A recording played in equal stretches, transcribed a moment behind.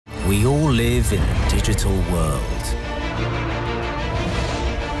We all live in a digital world.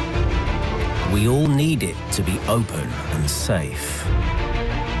 We all need it to be open and safe.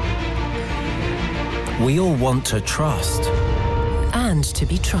 We all want to trust. And to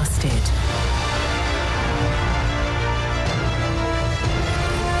be trusted.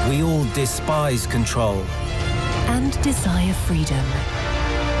 We all despise control. And desire freedom.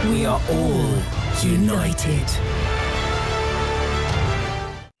 We are all united.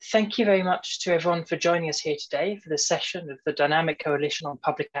 Thank you very much to everyone for joining us here today for the session of the Dynamic Coalition on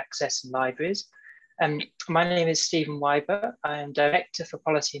Public Access and Libraries. My name is Stephen Weiber. I am Director for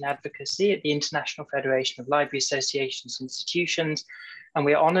Policy and Advocacy at the International Federation of Library Associations and Institutions, and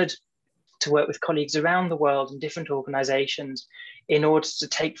we are honoured to work with colleagues around the world in different organisations in order to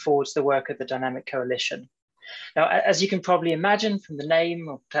take forward the work of the Dynamic Coalition. Now, as you can probably imagine from the name,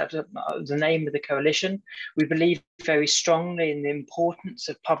 or perhaps the name of the coalition, we believe very strongly in the importance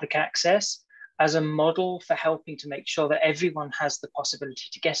of public access as a model for helping to make sure that everyone has the possibility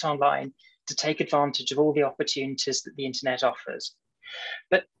to get online, to take advantage of all the opportunities that the internet offers.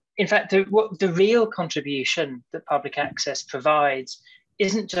 But in fact, the real contribution that public access provides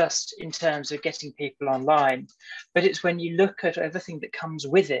isn't just in terms of getting people online, but it's when you look at everything that comes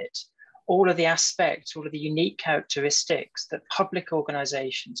with it, all of the aspects, all of the unique characteristics that public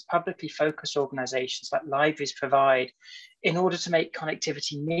organisations, publicly focused organisations like libraries provide in order to make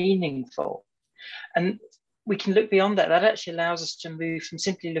connectivity meaningful. And we can look beyond that. That actually allows us to move from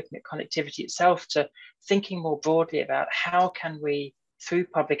simply looking at connectivity itself to thinking more broadly about how can we, through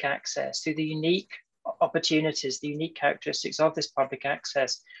public access, through the unique opportunities, the unique characteristics of this public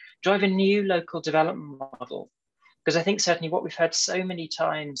access, drive a new local development model. Because I think certainly what we've heard so many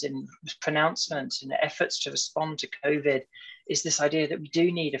times in pronouncements and efforts to respond to COVID is this idea that we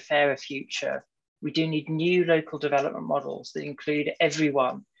do need a fairer future. We do need new local development models that include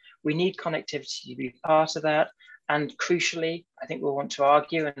everyone. We need connectivity to be part of that. And crucially, I think we'll want to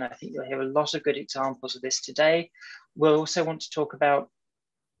argue, and I think you'll hear a lot of good examples of this today. We'll also want to talk about,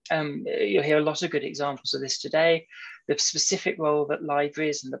 you'll hear a lot of good examples of this today, the specific role that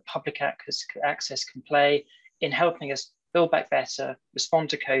libraries and the public access can play in helping us build back better, respond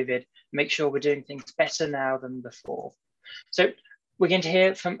to COVID, make sure we're doing things better now than before. So we're going to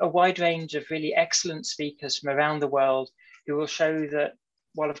hear from a wide range of really excellent speakers from around the world who will show that,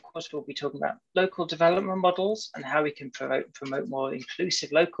 while of course we'll be talking about local development models and how we can promote more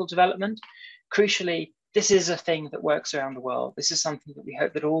inclusive local development, crucially, this is a thing that works around the world. This is something that we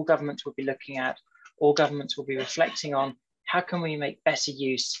hope that all governments will be looking at, all governments will be reflecting on. How can we make better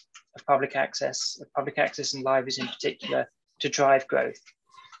use of public access and libraries in particular, to drive growth?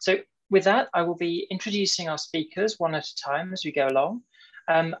 So with that, I will be introducing our speakers one at a time as we go along.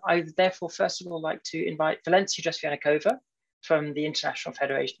 I therefore, first of all, like to invite Valencia Dresvianikova from the International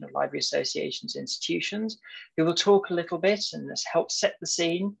Federation of Library Associations and Institutions, who will talk a little bit and help set the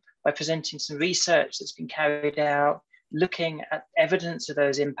scene by presenting some research that's been carried out, looking at evidence of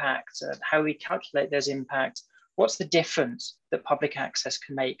those impacts, how we calculate those impacts, what's the difference that public access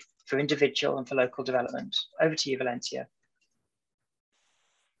can make for individual and for local development. Over to you, Valencia.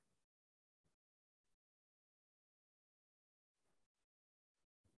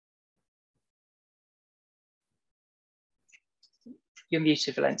 You're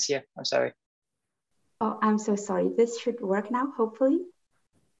muted, Valencia. I'm sorry. Oh, I'm so sorry. This should work now, hopefully.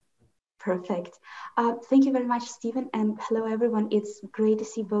 Perfect. Thank you very much, Stephen, and hello, everyone. It's great to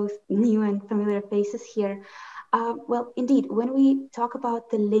see both new and familiar faces here. Well, indeed, when we talk about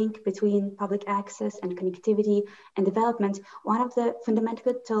the link between public access and connectivity and development, one of the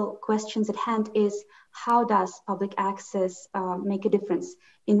fundamental questions at hand is, how does public access make a difference?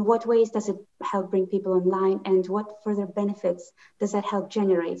 In what ways does it help bring people online, and what further benefits does that help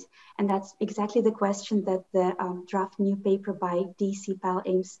generate? And that's exactly the question that the draft new paper by DC Pal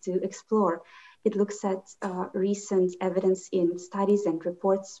aims to explore. It looks at recent evidence in studies and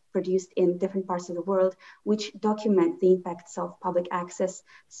reports produced in different parts of the world, which document the impacts of public access,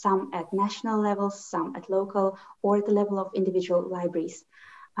 some at national levels, some at local, or at the level of individual libraries.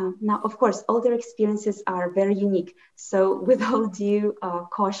 Now, of course, all their experiences are very unique. So with all due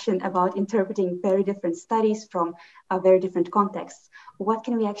caution about interpreting very different studies from very different contexts, what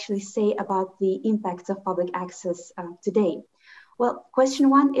can we actually say about the impacts of public access today? Well,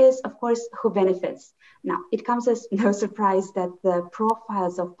 question one is, of course, who benefits? Now, it comes as no surprise that the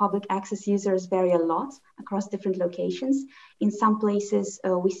profiles of public access users vary a lot across different locations. In some places,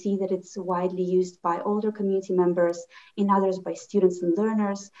 we see that it's widely used by older community members, in others by students and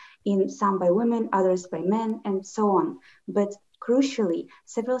learners, in some by women, others by men, and so on. But crucially,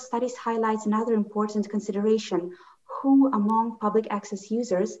 several studies highlight another important consideration: who among public access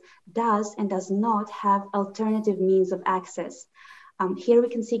users does and does not have alternative means of access. Here we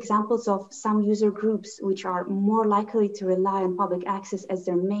can see examples of some user groups which are more likely to rely on public access as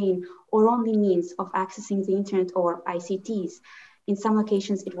their main or only means of accessing the internet or ICTs. In some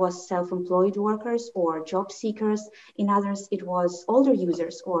locations, it was self-employed workers or job seekers. In others, it was older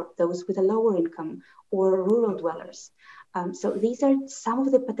users or those with a lower income or rural dwellers. So these are some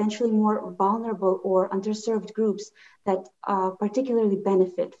of the potentially more vulnerable or underserved groups that particularly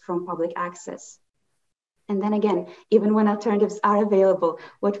benefit from public access. And then again, even when alternatives are available,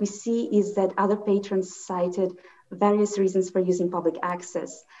 what we see is that other patrons cited various reasons for using public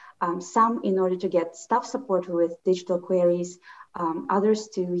access. Some in order to get staff support with digital queries, others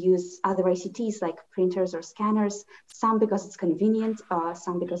to use other ICTs like printers or scanners, some because it's convenient,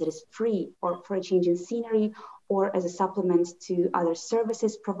 some because it is free or for a change in scenery, or as a supplement to other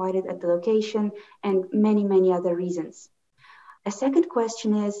services provided at the location, and many, many other reasons. A second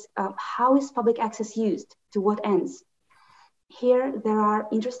question is, how is public access used? To what ends? Here, there are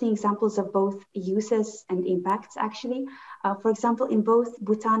interesting examples of both uses and impacts, actually. For example, in both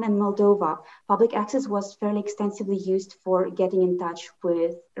Bhutan and Moldova, public access was fairly extensively used for getting in touch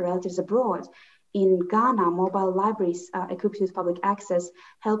with relatives abroad. In Ghana, mobile libraries equipped with public access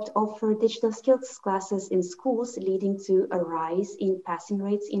helped offer digital skills classes in schools, leading to a rise in passing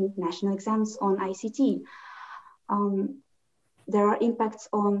rates in national exams on ICT. There are impacts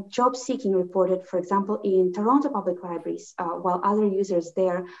on job seeking reported, for example, in Toronto public libraries, while other users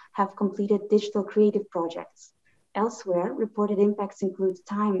there have completed digital creative projects. Elsewhere, reported impacts include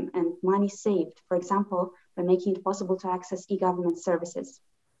time and money saved, for example, by making it possible to access e-government services.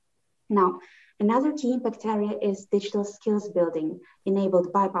 Now, another key impact area is digital skills building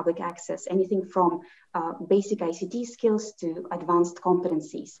enabled by public access, anything from basic ICT skills to advanced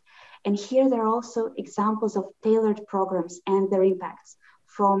competencies. And here there are also examples of tailored programs and their impacts,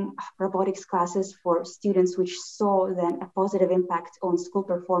 from robotics classes for students which saw then a positive impact on school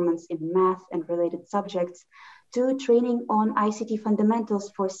performance in math and related subjects, to training on ICT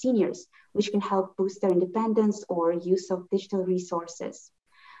fundamentals for seniors, which can help boost their independence or use of digital resources.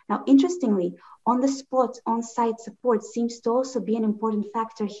 Now, interestingly, on the spot, on-site support seems to also be an important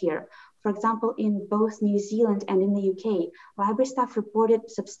factor here. For example, in both New Zealand and in the UK, library staff reported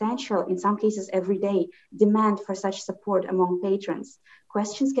substantial, in some cases every day, demand for such support among patrons.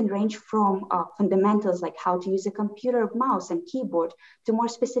 Questions can range from fundamentals like how to use a computer, mouse, and keyboard, to more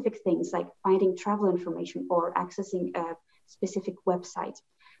specific things like finding travel information or accessing a specific website.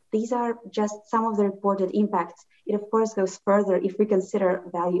 These are just some of the reported impacts. It of course goes further if we consider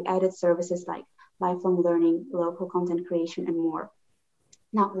value-added services like lifelong learning, local content creation, and more.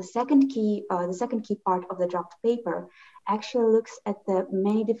 Now, the second key part of the draft paper actually looks at the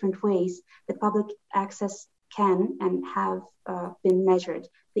many different ways that public access can and have been measured,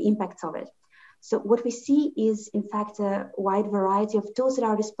 the impacts of it. So what we see is, in fact, a wide variety of tools at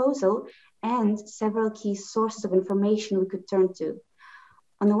our disposal and several key sources of information we could turn to.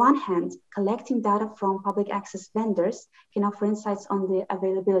 On the one hand, collecting data from public access vendors can offer insights on the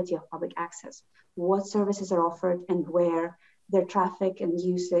availability of public access, what services are offered and where, their traffic and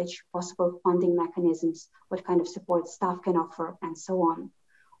usage, possible funding mechanisms, what kind of support staff can offer, and so on.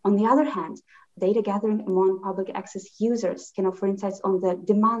 On the other hand, data gathering among public access users can offer insights on the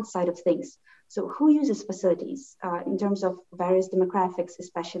demand side of things. So who uses facilities in terms of various demographics,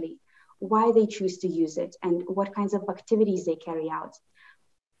 especially, why they choose to use it, and what kinds of activities they carry out.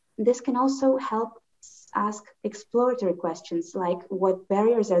 This can also help ask exploratory questions like what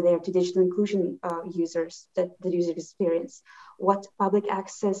barriers are there to digital inclusion users that the user experience, what public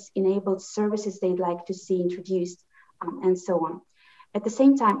access enabled services they'd like to see introduced, and so on. At the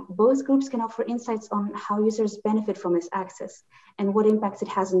same time, both groups can offer insights on how users benefit from this access and what impacts it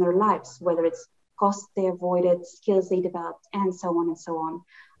has on their lives, whether it's costs they avoided, skills they developed, and so on and so on.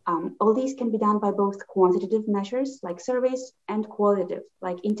 All these can be done by both quantitative measures like surveys and qualitative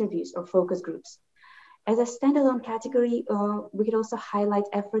like interviews or focus groups. As a standalone category, we could also highlight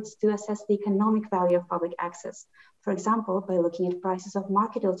efforts to assess the economic value of public access. For example, by looking at prices of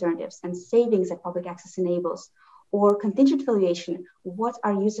market alternatives and savings that public access enables, or contingent valuation, what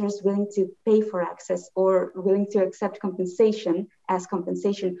are users willing to pay for access or willing to accept compensation as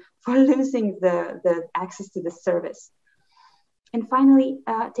compensation for losing the access to the service. And finally,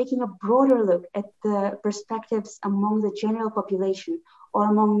 taking a broader look at the perspectives among the general population or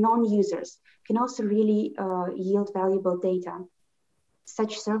among non-users can also really yield valuable data.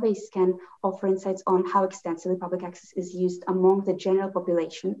 Such surveys can offer insights on how extensively public access is used among the general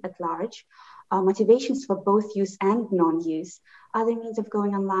population at large, motivations for both use and non-use, other means of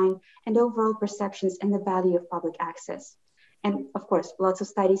going online, and overall perceptions and the value of public access. And of course, lots of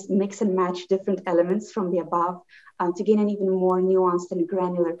studies mix and match different elements from the above to gain an even more nuanced and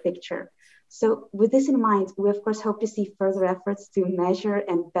granular picture. So with this in mind, we of course hope to see further efforts to measure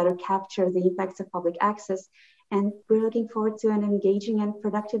and better capture the impacts of public access. And we're looking forward to an engaging and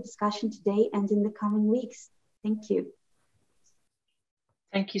productive discussion today and in the coming weeks. Thank you.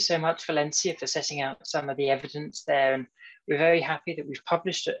 Thank you so much, Valencia, for setting out some of the evidence there. And we're very happy that we've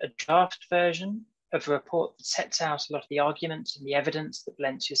published a draft version of a report that sets out a lot of the arguments and the evidence that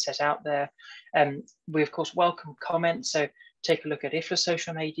Valencia set out there. We, of course, welcome comments. So take a look at IFLA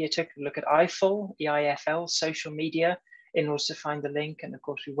social media, take a look at EIFL, EIFL social media in order to find the link. And of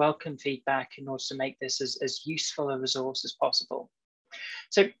course, we welcome feedback in order to make this as useful a resource as possible.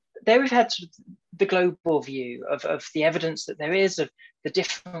 So there we've had sort of the global view of the evidence that there is of the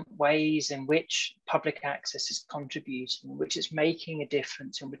different ways in which public access is contributing, which is making a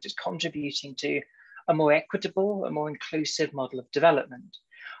difference, and which is contributing to a more equitable, a more inclusive model of development.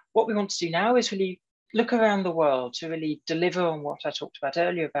 What we want to do now is really look around the world to really deliver on what I talked about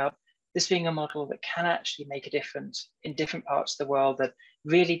earlier about this being a model that can actually make a difference in different parts of the world, that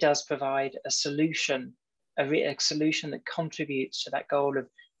really does provide a solution, a solution that contributes to that goal of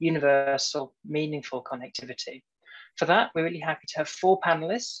universal, meaningful connectivity. For that, we're really happy to have 4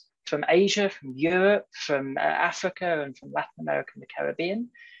 panelists from Asia, from Europe, from Africa, and from Latin America and the Caribbean,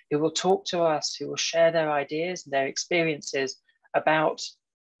 who will talk to us, who will share their ideas and their experiences about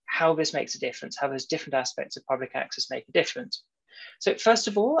how this makes a difference, how those different aspects of public access make a difference. So first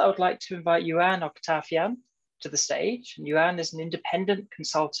of all, I would like to invite Ioan Octavian to the stage. And Ioan is an independent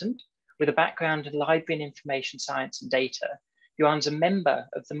consultant with a background in library and information science and data. Ioan's a member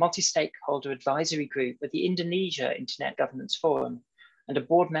of the multi-stakeholder advisory group at the Indonesia Internet Governance Forum and a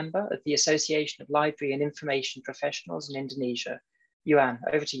board member of the Association of Library and Information Professionals in Indonesia. Ioan,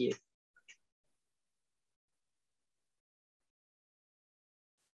 over to you.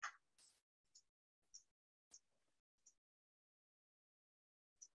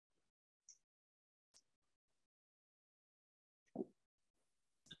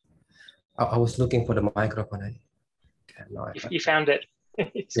 I was looking for the microphone. You found it.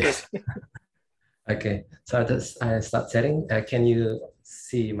 It's yes. Good. Okay, so I start sharing. Can you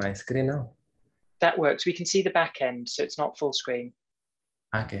see my screen now? That works. We can see the back end, so it's not full screen.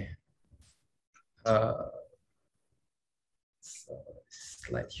 Okay. So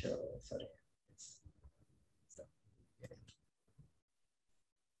slideshow, sorry.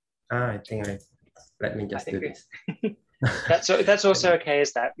 I think let me just do this. That's also okay,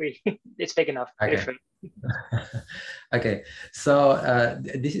 is that? It's big enough. Okay. Okay, so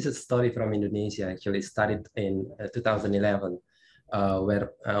this is a story from Indonesia. Actually, it started in 2011,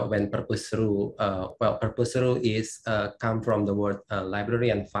 where when Perpuseru, Perpuseru is come from the word library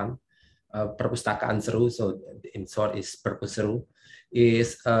and fund. Perpustakaan Seru, so in short is Perpuseru,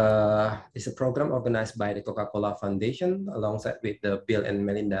 is a program organized by the Coca-Cola Foundation alongside with the Bill and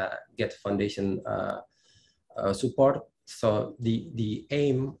Melinda Gates Foundation support. So the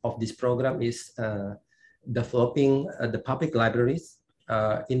aim of this program is developing the public libraries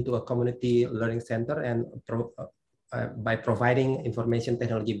into a community learning center and by providing information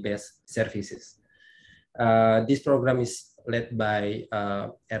technology-based services. This program is led by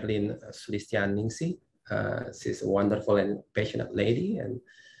Erlyn Sulistianingsih. She's a wonderful and passionate lady, and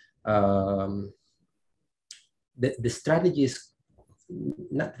the strategy is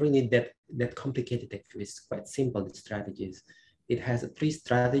not really that complicated. Actually, it's quite simple. The strategies. It has a 3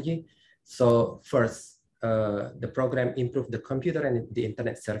 strategy. So first, the program improve the computer and the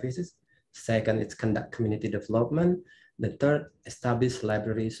internet services. Second, it's conduct community development. The third, establish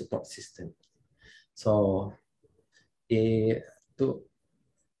library support system. So to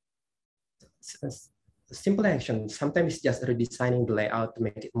simple action, sometimes it's just redesigning the layout to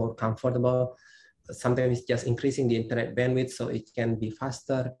make it more comfortable. Sometimes it's just increasing the internet bandwidth so it can be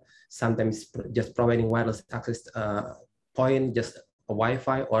faster. Sometimes just providing wireless access point, just a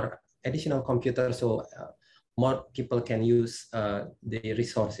Wi-Fi or additional computer so more people can use the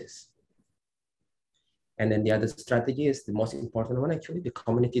resources. And then the other strategy is the most important one, actually, the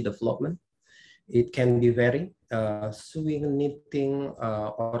community development. It can be very sewing, knitting,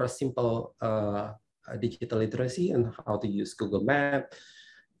 or a simple digital literacy and how to use Google Maps,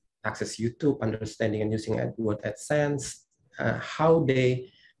 access YouTube, understanding and using AdSense, how they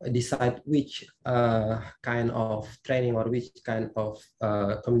decide which kind of training or which kind of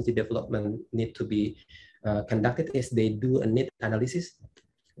community development need to be conducted is they do a need analysis.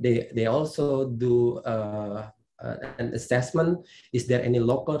 They also do an assessment. Is there any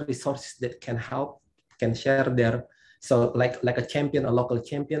local resources that can help, can share their, so like a champion, a local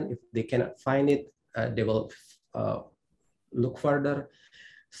champion, if they cannot find it, they will look further.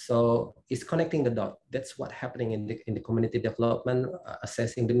 So it's connecting the dot. That's what happening in the community development,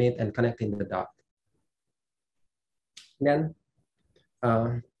 assessing the need and connecting the dot. Then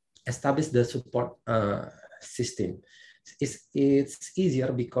establish the support system. It's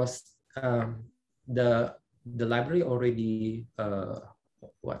easier because the library already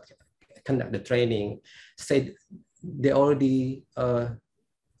conduct the training, said they already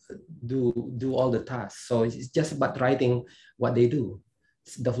do all the tasks. So it's just about writing what they do.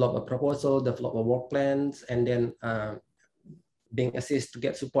 Develop a proposal, develop a work plans, and then being assisted to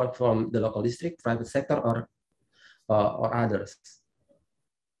get support from the local district, private sector, or others.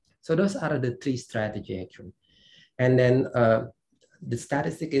 So those are the three strategies actually. And then the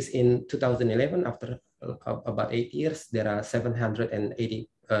statistic is in 2011, after about 8 years, there are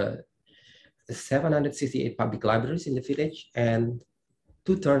 768 public libraries in the village, and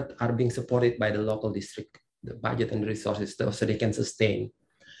 2/3 are being supported by the local district, the budget and resources, so they can sustain.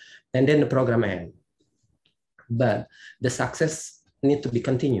 And then the program ends. But the success need to be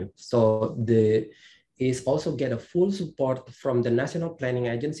continued. So is also get a full support from the National Planning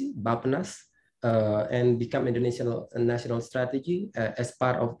Agency, Bappenas, and become Indonesian national strategy as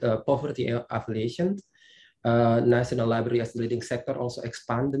part of the poverty affiliation. National Library as the leading sector also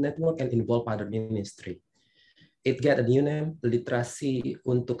expand the network and involve other ministry. It get a new name, Literasi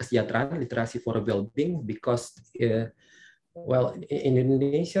untuk Kesejahteraan, Literasi for Well-being, because well, in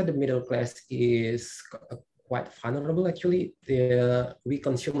Indonesia, the middle class is quite vulnerable actually. We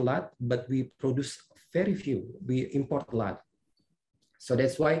consume a lot, but we produce very few. We import a lot. So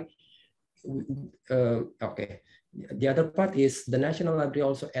that's why, okay. The other part is the National Library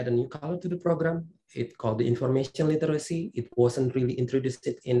also add a new color to the program. It's called the information literacy. It wasn't really introduced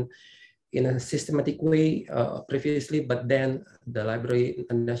in a systematic way previously, but then the library,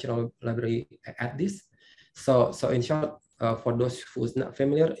 National Library add this. So in short, for those who's not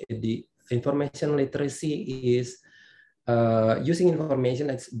familiar, the information literacy is using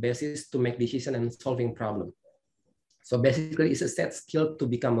information as basis to make decision and solving problem. So basically, it's a set skill to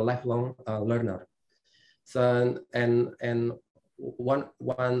become a lifelong learner. So and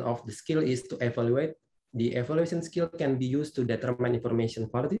one of the skill is to evaluate. The evaluation skill can be used to determine information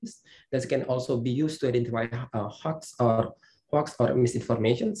qualities. That can also be used to identify hoax or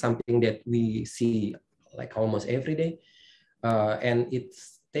misinformation, something that we see like almost every day. And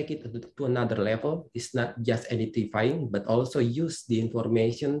it's take it to another level. It's not just identifying, but also use the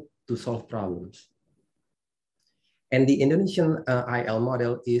information to solve problems. And the Indonesian IL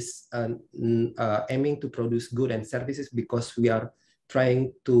model is aiming to produce goods and services because we are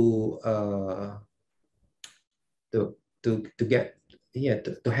trying to get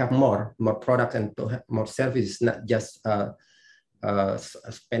to have more products and to have more services, not just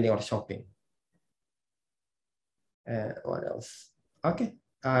spending or shopping. What else? Okay.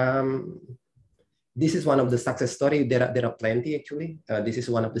 This is one of the success story. There are plenty actually. This is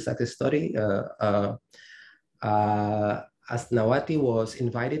one of the success story. Asnawati was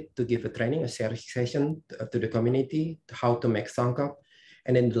invited to give a training, a sharing session to the community, how to make songkok.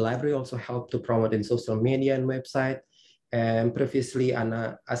 And then the library also helped to promote in social media and website. And previously,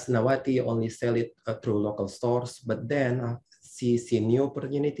 Asnawati only sell it through local stores, but then she see new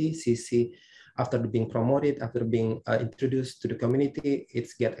opportunity. She see after being promoted, after being introduced to the community,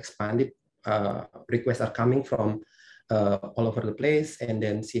 it's get expanded. Requests are coming from all over the place, and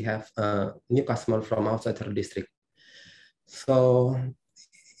then she have new customer from outside her district. So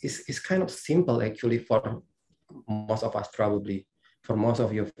it's kind of simple actually for most of us, probably for most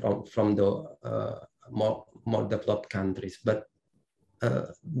of you from the more developed countries, but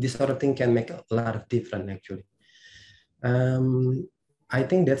this sort of thing can make a lot of difference actually. I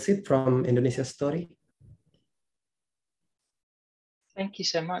think that's it from Indonesia's story. Thank you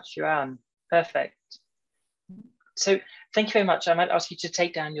so much, Johan. Perfect. So thank you very much. I might ask you to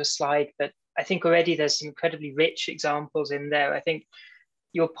take down your slide, but I think already there's some incredibly rich examples in there. I think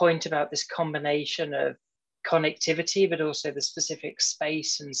your point about this combination of connectivity, but also the specific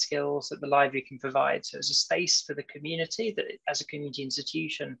space and skills that the library can provide. So as a space for the community, that as a community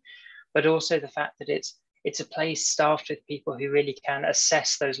institution, but also the fact that it's a place staffed with people who really can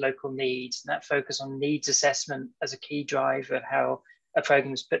assess those local needs, and that focus on needs assessment as a key driver of how a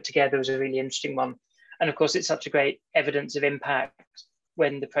program is put together is a really interesting one. And of course, it's such a great evidence of impact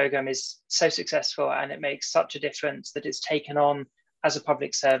when the program is so successful and it makes such a difference that it's taken on as a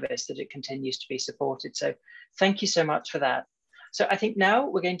public service, that it continues to be supported. So thank you so much for that. So I think now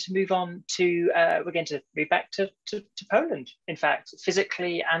we're going to move on to, we're going to move back to Poland, in fact,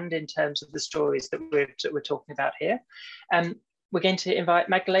 physically and in terms of the stories that we're talking about here. We're going to invite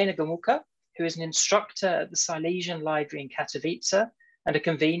Magdalena Gomułka, who is an instructor at the Silesian Library in Katowice and a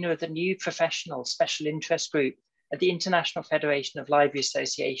convener of the new professional special interest group at the International Federation of Library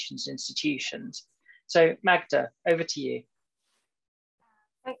Associations and Institutions. So Magda, over to you.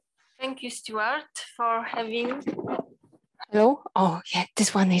 Thank you, Stuart, for having. Hello? Oh, yeah,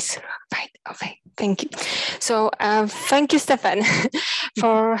 this one is right. Okay, thank you. So thank you, Stefan,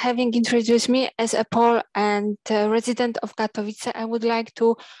 for having introduced me as a Pole and resident of Katowice. I would like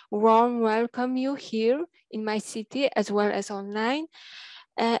to warm welcome you here in my city as well as online.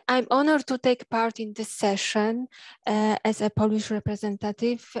 I'm honored to take part in this session as a Polish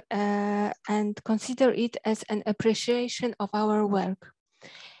representative and consider it as an appreciation of our work.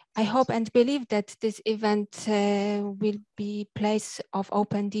 I hope and believe that this event will be a place of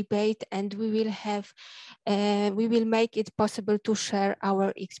open debate, and we will make it possible to share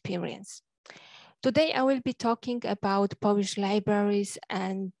our experience. Today, I will be talking about Polish libraries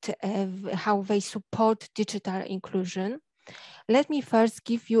and how they support digital inclusion. Let me first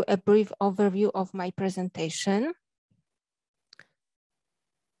give you a brief overview of my presentation.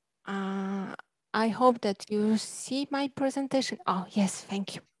 I hope that you see my presentation. Oh, yes,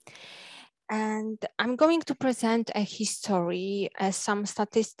 thank you. And I'm going to present a history, some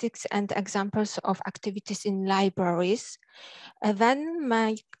statistics and examples of activities in libraries. Then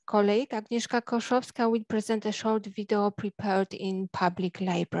my colleague Agnieszka Koszowska will present a short video prepared in public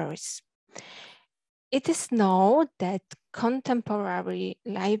libraries. It is known that contemporary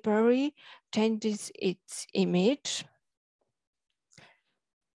library changes its image.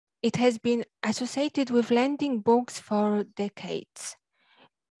 It has been associated with lending books for decades.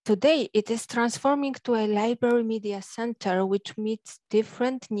 Today, it is transforming to a library media center which meets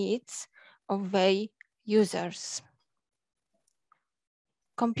different needs of their users.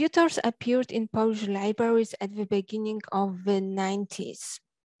 Computers appeared in Polish libraries at the beginning of the 90s.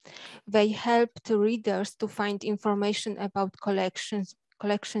 They helped readers to find information about collections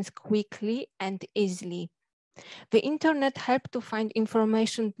quickly and easily. The internet helped to find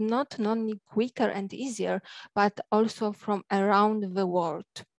information not only quicker and easier, but also from around the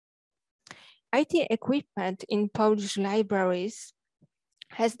world. IT equipment in Polish libraries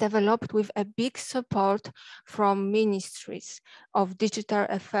has developed with a big support from ministries of digital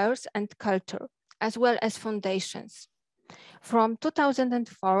affairs and culture, as well as foundations. From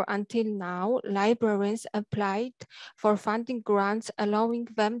 2004 until now, librarians applied for funding grants, allowing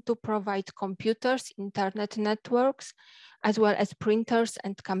them to provide computers, internet networks, as well as printers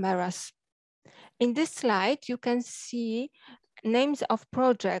and cameras. In this slide, you can see names of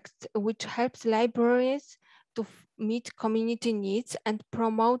projects which helps libraries to meet community needs and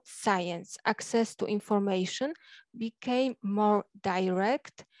promote science. Access to information became more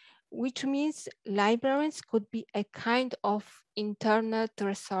direct, which means librarians could be a kind of internet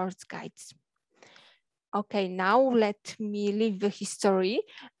resource guides. Okay, now let me leave the history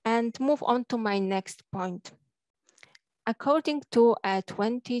and move on to my next point. According to a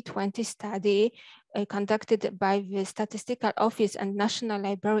 2020 study conducted by the Statistical Office and National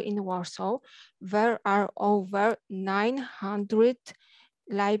Library in Warsaw, there are over 900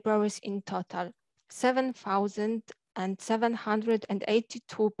 libraries in total,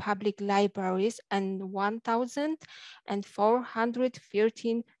 7,782 public libraries and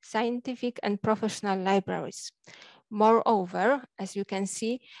 1,413 scientific and professional libraries. Moreover, as you can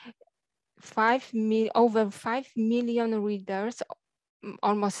see, over 5 million readers,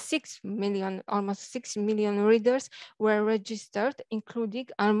 almost 6 million readers were registered, including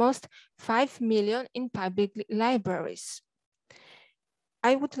almost 5 million in public libraries.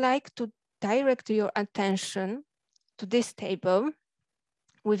 I would like to direct your attention to this table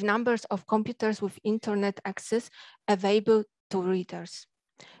with numbers of computers with internet access available to readers.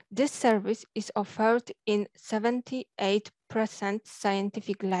 This service is offered in 78%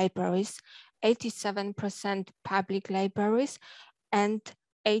 scientific libraries, 87% public libraries, and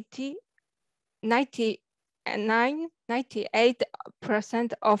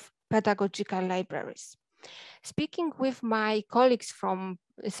 98% of pedagogical libraries. Speaking with my colleagues from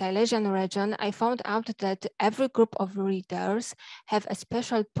the Silesian region, I found out that every group of readers have a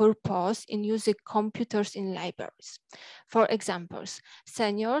special purpose in using computers in libraries. For example,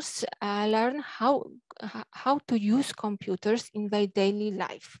 seniors learn how to use computers in their daily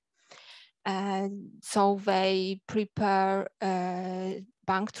life. So they prepare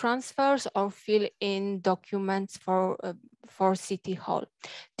bank transfers or fill in documents for City Hall.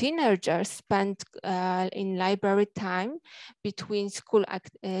 Teenagers spend in library time between school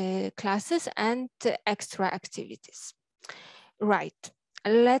classes and extra activities. Right,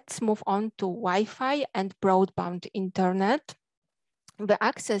 let's move on to Wi-Fi and broadband internet. The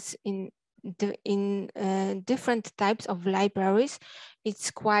access in different types of libraries,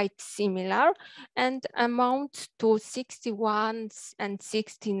 it's quite similar and amounts to 61 and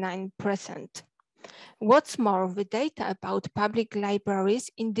 69%. What's more, the data about public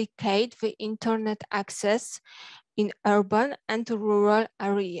libraries indicate the internet access in urban and rural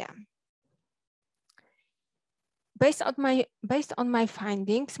area. Based on my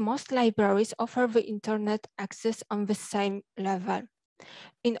findings, most libraries offer the internet access on the same level.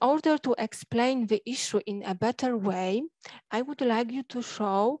 In order to explain the issue in a better way, I would like you to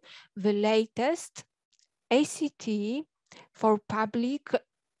show the latest ACT for public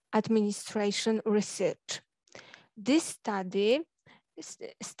administration research. This study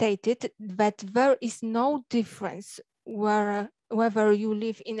stated that there is no difference whether you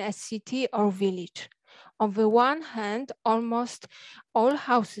live in a city or village. On the one hand, almost all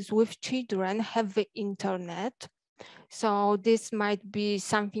houses with children have the internet. So this might be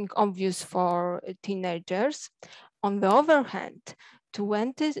something obvious for teenagers. On the other hand,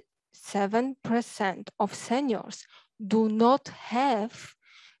 27% of seniors do not have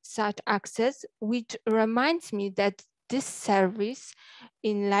such access, which reminds me that this service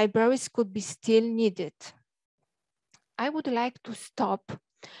in libraries could be still needed. I would like to stop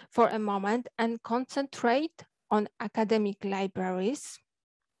for a moment and concentrate on academic libraries.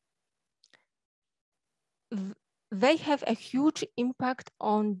 They have a huge impact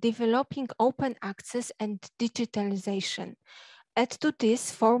on developing open access and digitalization. Add to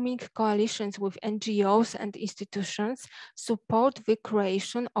this, forming coalitions with NGOs and institutions support the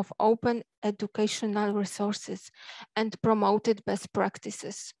creation of open educational resources and promoted best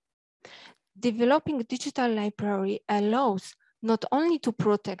practices. Developing digital library allows not only to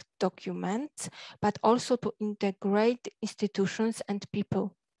protect documents, but also to integrate institutions and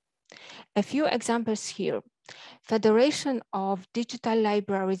people. A few examples here. Federation of Digital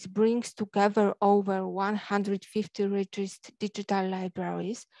Libraries brings together over 150 registered digital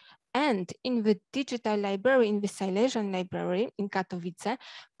libraries, and in the digital library, in the Silesian Library in Katowice,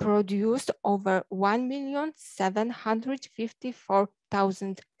 produced over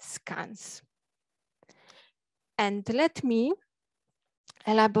 1,754,000 scans. And let me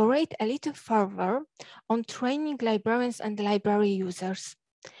elaborate a little further on training librarians and library users.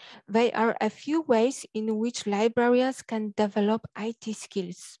 There are a few ways in which librarians can develop IT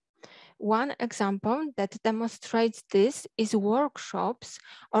skills. One example that demonstrates this is workshops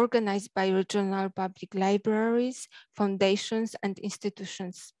organized by regional public libraries, foundations, and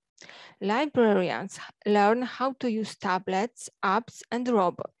institutions. Librarians learn how to use tablets, apps, and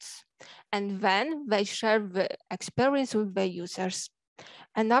robots, and then they share the experience with the users.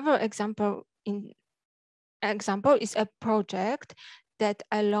 Another example is a project that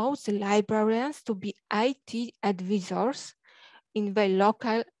allows librarians to be IT advisors in the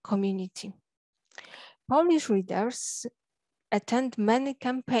local community. Polish readers attend many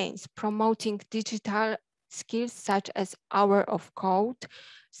campaigns promoting digital skills such as Hour of Code,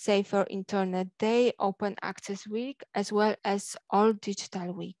 Safer Internet Day, Open Access Week, as well as All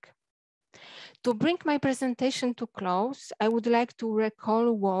Digital Week. To bring my presentation to close, I would like to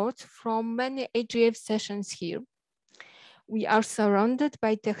recall words from many IGF sessions here. We are surrounded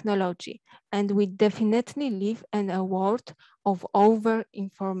by technology, and we definitely live in a world of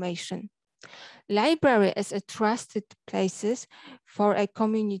over-information. Library as a trusted places for a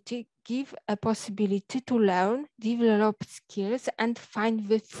community give a possibility to learn, develop skills, and find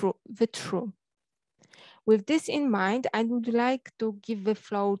the truth. With this in mind, I would like to give the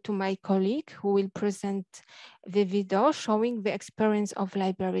floor to my colleague who will present the video showing the experience of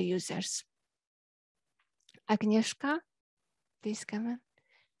library users. Agnieszka, please come in.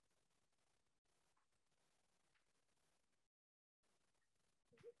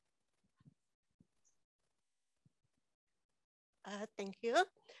 Thank you.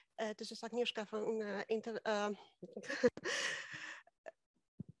 This is Agnieszka from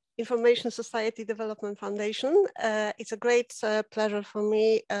Information Society Development Foundation. It's a great pleasure for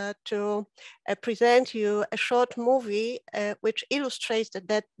me to present you a short movie which illustrates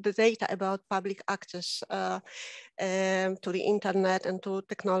the data about public access to the internet and to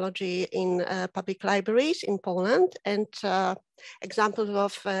technology in public libraries in Poland, and examples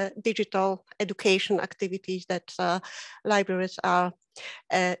of digital education activities that libraries are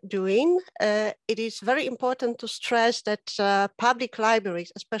doing. It is very important to stress that public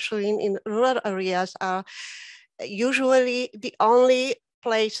libraries, especially in rural areas, are usually the only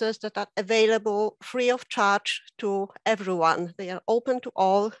places that are available free of charge to everyone. They are open to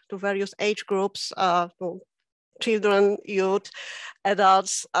all, to various age groups, to children, youth,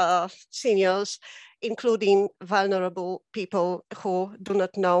 adults, seniors, including vulnerable people who do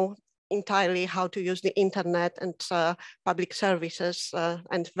not know entirely how to use the internet and public services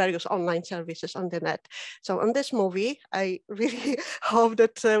and various online services on the net. So on this movie, I really hope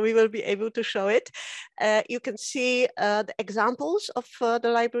that we will be able to show it. You can see the examples of the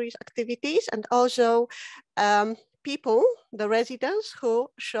library's activities, and also people, the residents, who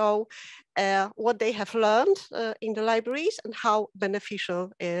show what they have learned in the libraries and how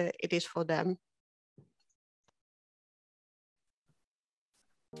beneficial it is for them.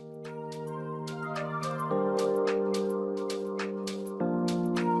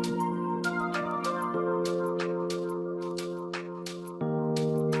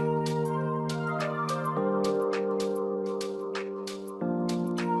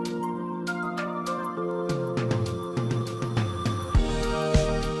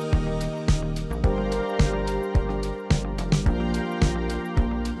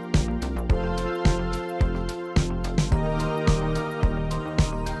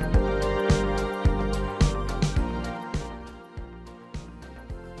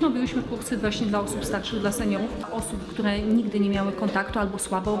 Robiłyśmy kursy właśnie dla osób starszych, dla seniorów, osób, które nigdy nie miały kontaktu albo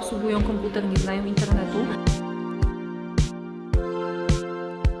słabo obsługują komputer, nie znają internetu.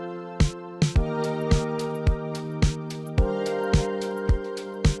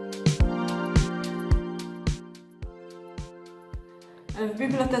 W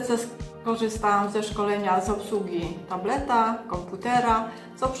bibliotece korzystałam ze szkolenia z obsługi tableta, komputera,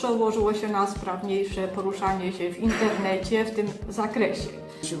 co przełożyło się na sprawniejsze poruszanie się w internecie w tym zakresie.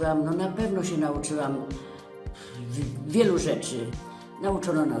 No na pewno się nauczyłam wielu rzeczy.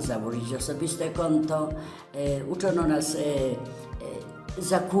 Nauczono nas założyć osobiste konto, uczono nas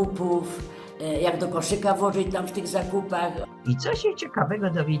zakupów, jak do koszyka włożyć tam w tych zakupach. I co się ciekawego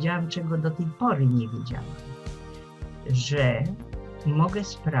dowiedziałam, czego do tej pory nie wiedziałam, że mogę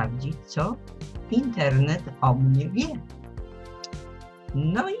sprawdzić, co internet o mnie wie.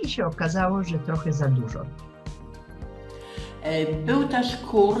 No i się okazało, że trochę za dużo. Był też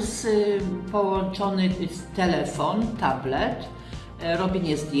kurs połączony z telefon, tablet,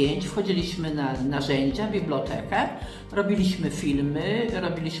 robienie zdjęć, wchodziliśmy na narzędzia, bibliotekę, robiliśmy filmy,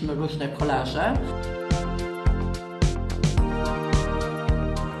 robiliśmy różne kolaże.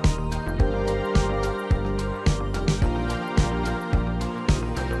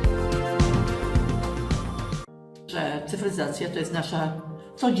 Że cyfryzacja to jest nasza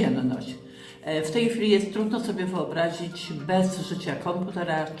codzienność. W tej chwili jest trudno sobie wyobrazić bez życia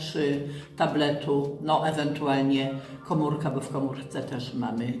komputera czy tabletu, no ewentualnie komórka, bo w komórce też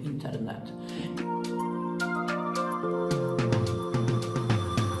mamy internet.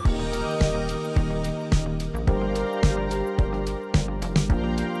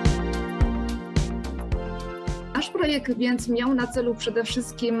 Nasz projekt więc miał na celu przede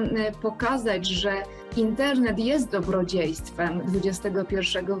wszystkim pokazać, że internet jest dobrodziejstwem XXI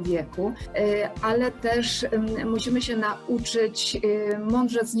wieku, ale też musimy się nauczyć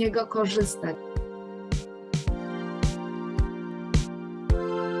mądrze z niego korzystać.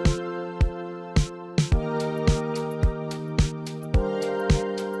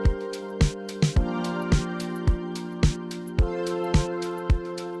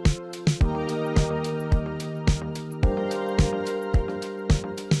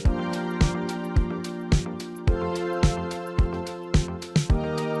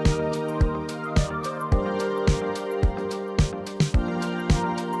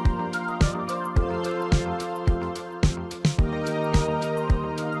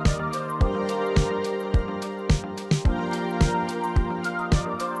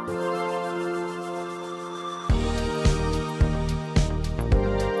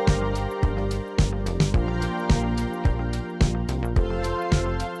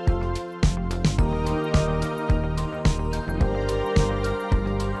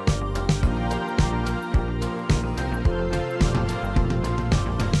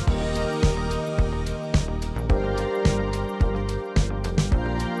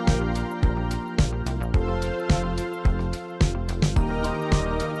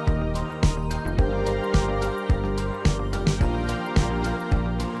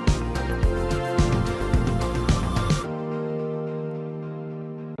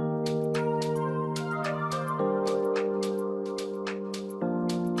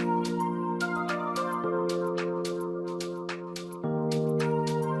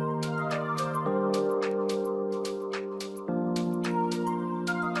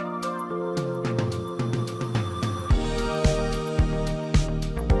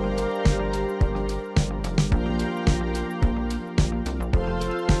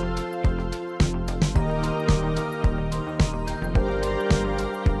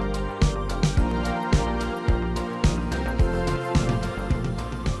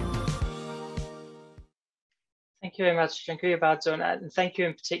 you very much. Dziękuję bardzo. And thank you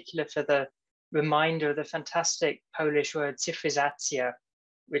in particular for the reminder of the fantastic Polish word cyfryzacja,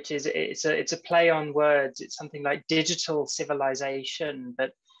 which is, it's a play on words. It's something like digital civilization,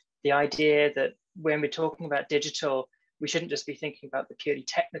 but the idea that when we're talking about digital, we shouldn't just be thinking about the purely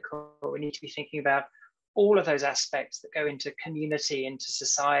technical, we need to be thinking about all of those aspects that go into community, into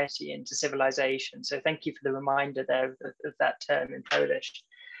society, into civilization. So thank you for the reminder there of that term in Polish.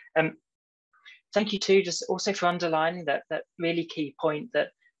 Thank you too, just also for underlining that really key point that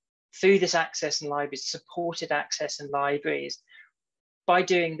through this access in libraries, supported access in libraries, by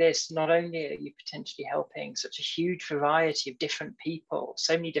doing this, not only are you potentially helping such a huge variety of different people,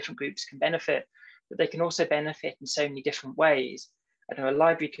 so many different groups can benefit, but they can also benefit in so many different ways. I know a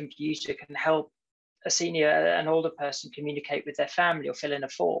library computer can help an older person communicate with their family or fill in a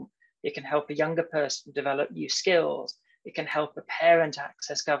form. It can help a younger person develop new skills. It can help a parent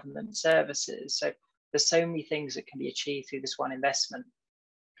access government services. So there's so many things that can be achieved through this one investment.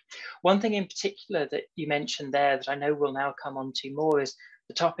 One thing in particular that you mentioned there that I know we'll now come on to more is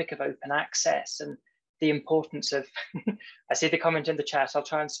the topic of open access and the importance of, I see the comment in the chat, I'll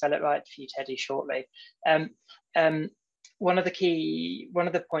try and spell it right for you, Teddy, shortly. One of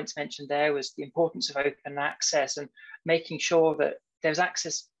the points mentioned there was the importance of open access and making sure that there's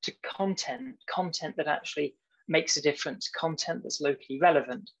access to content that actually makes a difference, content that's locally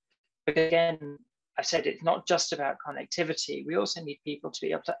relevant. But again, I've said it's not just about connectivity. We also need people to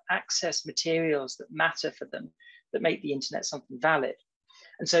be able to access materials that matter for them, that make the internet something valid.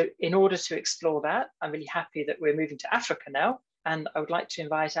 And so in order to explore that, I'm really happy that we're moving to Africa now. And I would like to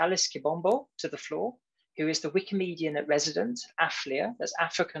invite Alice Kibombo to the floor, who is the Wikimedian at resident, AFLIA, that's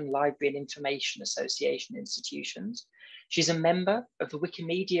African Library and Information Association Institutions. She's a member of the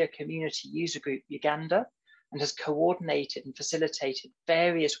Wikimedia Community User Group Uganda and has coordinated and facilitated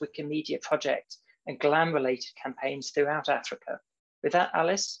various Wikimedia projects and GLAM-related campaigns throughout Africa. With that,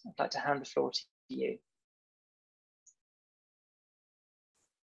 Alice, I'd like to hand the floor to you.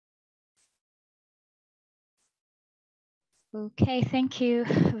 Okay, thank you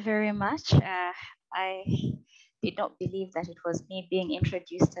very much. I did not believe that it was me being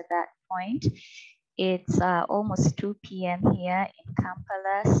introduced at that point. It's almost 2 p.m. here in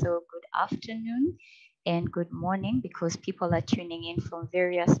Kampala, so good afternoon and good morning because people are tuning in from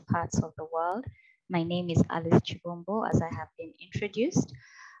various parts of the world. My name is Alice Chibombo, as I have been introduced.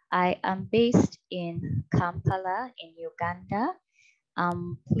 I am based in Kampala in Uganda.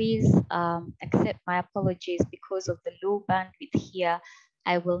 Please accept my apologies because of the low bandwidth here.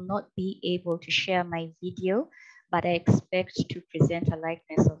 I will not be able to share my video, but I expect to present a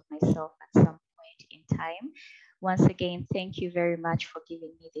likeness of myself at some point in time. Once again, thank you very much for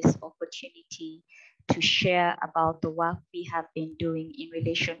giving me this opportunity to share about the work we have been doing in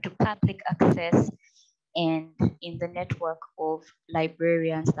relation to public access and in the network of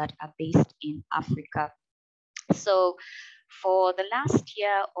librarians that are based in Africa. So for the last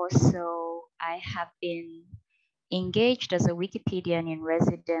year or so, I have been engaged as a Wikipedian in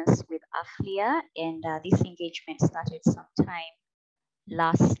residence with AFLIA, and this engagement started sometime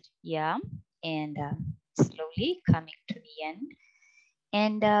last year and slowly coming to the end.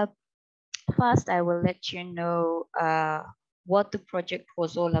 And first, I will let you know what the project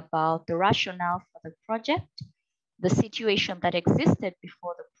was all about, the rationale for the project, the situation that existed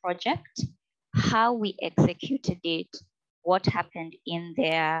before the project, how we executed it, what happened in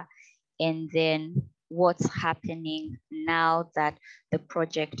there, and then what's happening now that the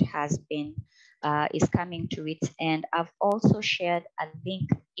project has been is coming to its end. I've also shared a link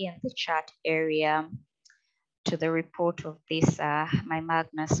in the chat area to the report of this, my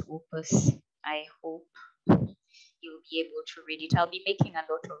Magnus Opus. I hope you'll be able to read it. I'll be making a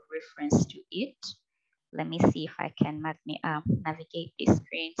lot of reference to it. Let me see if I can navigate this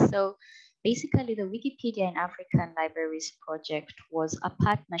screen. So basically, the Wikipedia in African Libraries project was a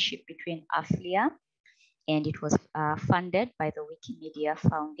partnership between AFLIA, and it was funded by the Wikimedia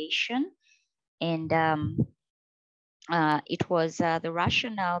Foundation. And it was the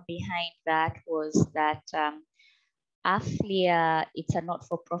rationale behind that was that AFLIA, it's a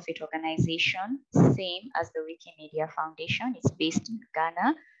not-for-profit organization, same as the Wikimedia Foundation. It's based in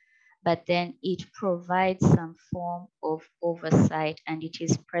Ghana, but then it provides some form of oversight, and it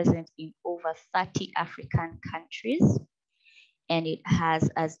is present in over 30 African countries. And it has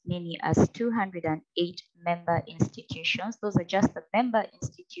as many as 208 member institutions. Those are just the member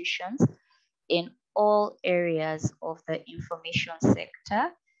institutions in all areas of the information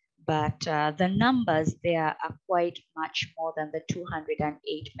sector. But the numbers there are quite much more than the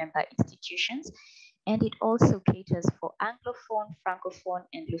 208 member institutions. And it also caters for Anglophone, Francophone,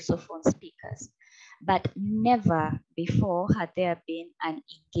 and Lusophone speakers. But never before had there been an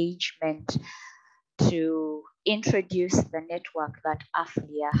engagement to introduce the network that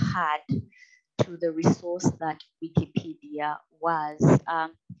AFLIA had to the resource that Wikipedia was.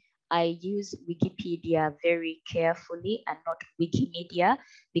 I use Wikipedia very carefully and not Wikimedia,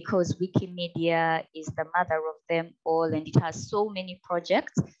 because Wikimedia is the mother of them all and it has so many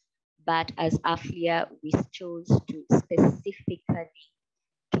projects. But as AFLIA, we chose to specifically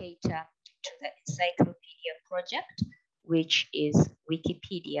cater to the encyclopedia project, which is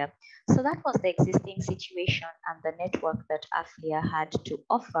Wikipedia. So that was the existing situation and the network that AFLIA had to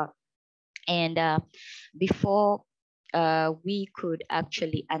offer. And before we could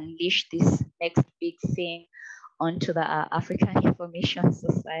actually unleash this next big thing onto the African Information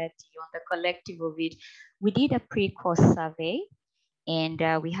Society, on the collective of it, we did a pre-course survey, and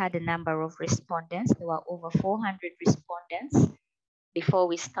we had a number of respondents. There were over 400 respondents before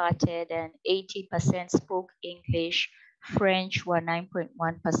we started, and 80% spoke English. French were 9.1%,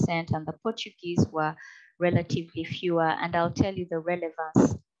 and the Portuguese were relatively fewer. And I'll tell you the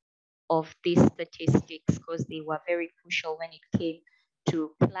relevance of these statistics because they were very crucial when it came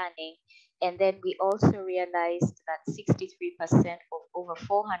to planning. And then we also realized that 63% of over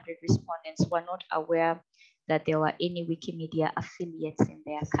 400 respondents were not aware that there were any Wikimedia affiliates in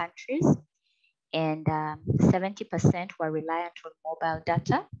their countries. And 70% were reliant on mobile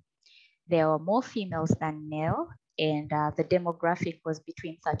data. There were more females than male, and the demographic was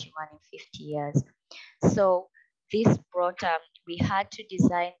between 31 and 50 years. So this brought we had to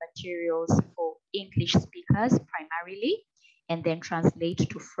design materials for English speakers primarily, and then translate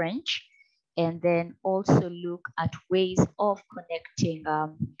to French, and then also look at ways of connecting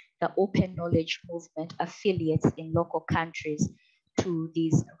the open knowledge movement affiliates in local countries to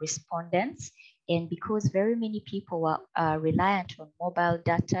these respondents. And because very many people were reliant on mobile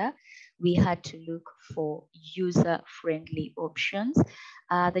data, we had to look for user-friendly options.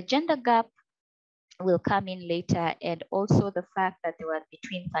 The gender gap will come in later, and also the fact that they were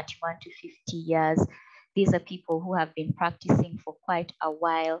between 31 to 50 years. These are people who have been practicing for quite a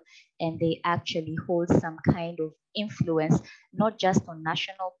while, and they actually hold some kind of influence, not just on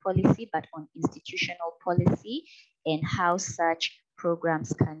national policy, but on institutional policy and how such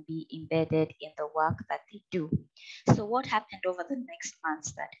programs can be embedded in the work that they do. So what happened over the next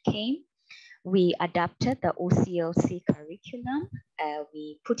months that came? We adapted the OCLC curriculum.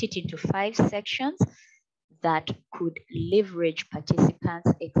 We put it into 5 sections that could leverage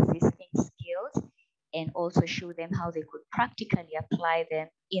participants' existing skills and also show them how they could practically apply them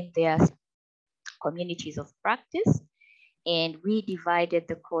in their communities of practice. And we divided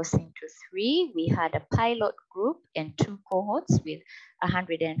the course into 3. We had a pilot group and 2 cohorts with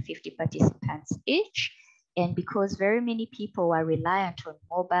 150 participants each. And because very many people were reliant on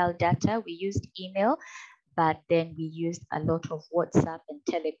mobile data, we used email, but then we used a lot of WhatsApp and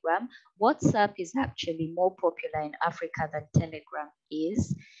Telegram. WhatsApp is actually more popular in Africa than Telegram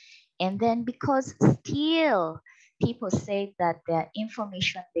is. And then because still people say that their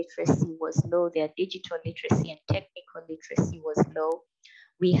information literacy was low, their digital literacy and technical literacy was low,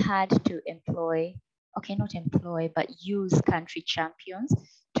 we had to employ, okay, not employ, but use country champions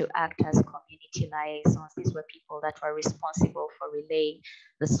to act as community liaisons. These were people that were responsible for relaying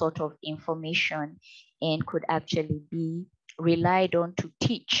the sort of information and could actually be relied on to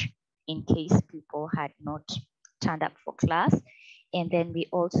teach in case people had not turned up for class. And then we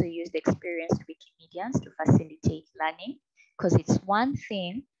also used experienced Wikimedians to facilitate learning, because it's one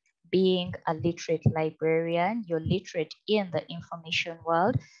thing being a literate librarian, you're literate in the information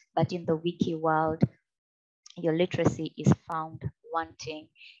world, but in the wiki world, your literacy is found wanting.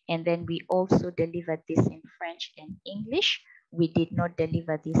 And then we also delivered this in French and English. We did not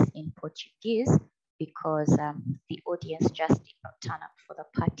deliver this in Portuguese because the audience just did not turn up for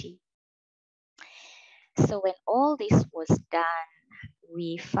the party. So when all this was done,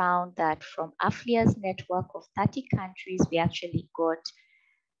 we found that from AFLIA's network of 30 countries, we actually got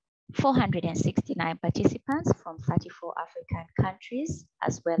 469 participants from 34 African countries,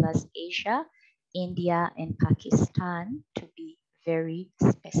 as well as Asia, India, and Pakistan, to be very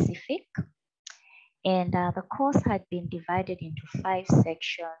specific. And the course had been divided into 5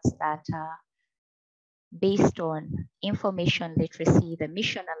 sections that are based on information literacy, the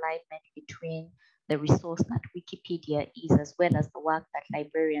mission alignment between the resource that Wikipedia is, as well as the work that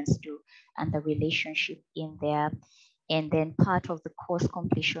librarians do and the relationship in there. And then part of the course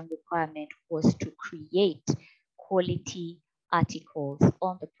completion requirement was to create quality articles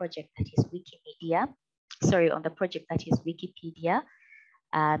on the project that is Wikimedia, on the project that is Wikipedia,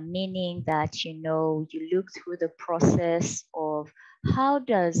 meaning that, you know, you look through the process of how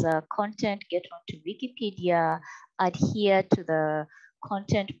does content get onto Wikipedia, adhere to the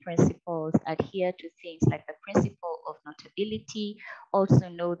content principles, adhere to things like the principle of notability, also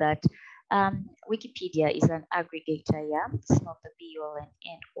know that Wikipedia is an aggregator, yeah, it's not the be all and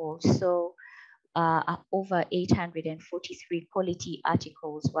end all. So over 843 quality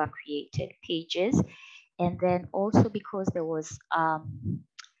articles were created, pages. And then also because there was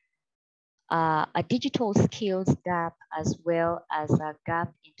a digital skills gap as well as a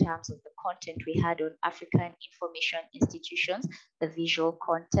gap in terms of the content we had on African information institutions, the visual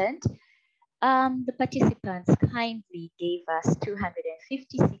content. The participants kindly gave us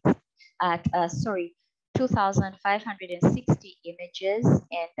 2,560 images,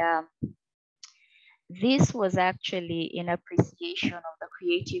 and this was actually in appreciation of the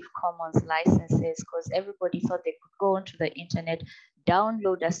Creative Commons licenses, because everybody thought they could go onto the internet,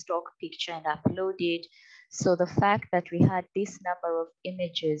 download a stock picture and upload it. So the fact that we had this number of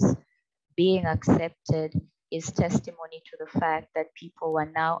images being accepted is testimony to the fact that people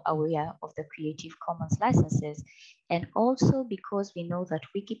were now aware of the Creative Commons licenses. And also because we know that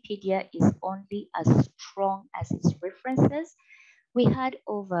Wikipedia is only as strong as its references, we had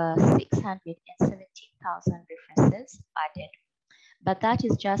over 617,000 references added. But that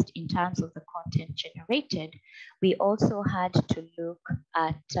is just in terms of the content generated. We also had to look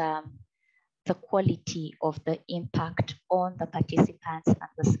at the quality of the impact on the participants and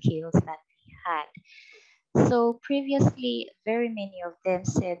the skills that we had. So previously, very many of them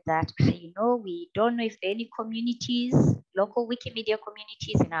said that, you know, we don't know if there are any communities, local Wikimedia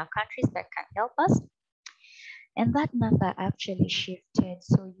communities in our countries that can help us. And that number actually shifted.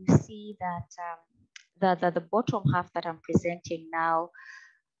 So you see that the bottom half that I'm presenting now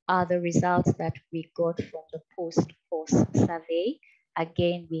are the results that we got from the post-course survey.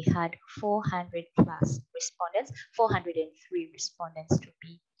 Again, we had 400 plus respondents, 403 respondents to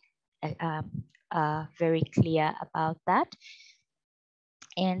be very clear about that.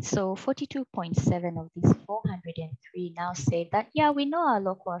 And so 42.7 of these 403 now say that, yeah, we know our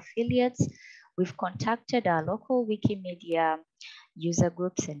local affiliates. We've contacted our local Wikimedia user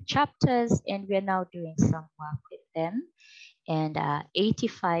groups and chapters, and we're now doing some work with them. And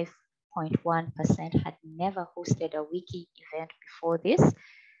 85.1% had never hosted a wiki event before this.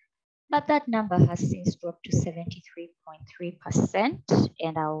 But that number has since dropped to 73.3%,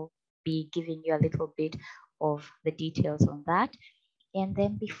 and I'll be giving you a little bit of the details on that. And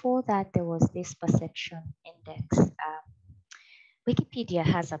then before that, there was this perception index. Wikipedia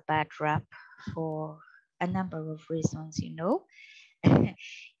has a bad rap for a number of reasons, you know. And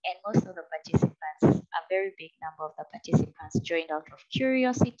most of the participants, a very big number of the participants joined out of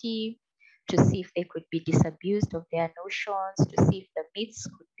curiosity to see if they could be disabused of their notions, to see if the myths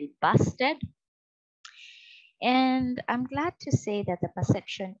could be busted. And I'm glad to say that the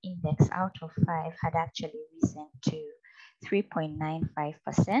perception index out of 5 had actually risen to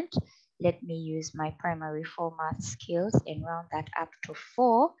 3.95%. Let me use my primary 4 math skills and round that up to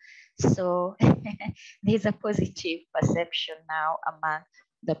 4. So there's a positive perception now among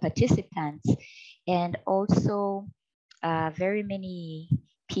the participants. And also very many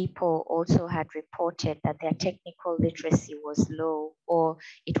people also had reported that their technical literacy was low, or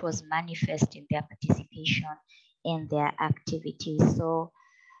it was manifest in their participation in their activities. So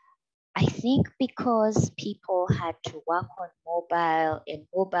I think because people had to work on mobile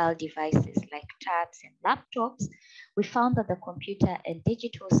devices like tabs and laptops, we found that the computer and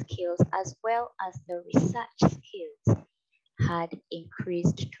digital skills, as well as the research skills, had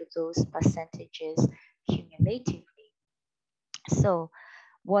increased to those percentages cumulatively. So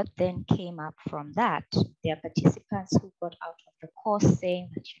what then came up from that? There are participants who got out of the course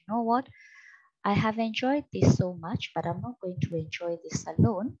saying that, you know what, I have enjoyed this so much, but I'm not going to enjoy this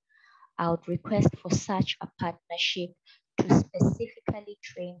alone. I would request for such a partnership to specifically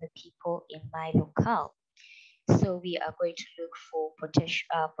train the people in my locale. So we are going to look for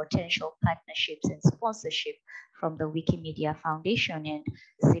potential partnerships and sponsorship from the Wikimedia Foundation, and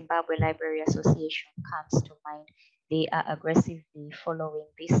Zimbabwe Library Association comes to mind. They are aggressively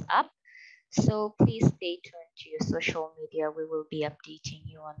following this up. So please stay tuned to your social media. We will be updating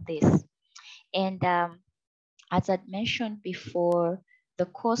you on this. And as I'd mentioned before, the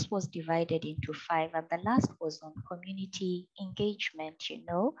course was divided into 5, and the last was on community engagement, you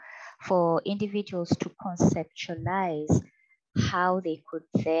know, for individuals to conceptualize how they could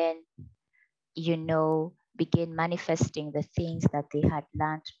then, you know, begin manifesting the things that they had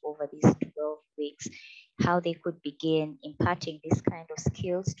learned over these 12 weeks, how they could begin imparting this kind of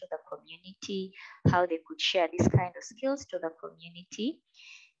skills to the community. community, how they could share these kind of skills to the community,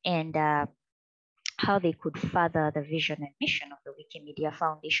 and how they could further the vision and mission of the Wikimedia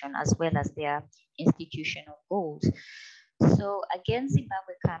Foundation, as well as their institutional goals. So again,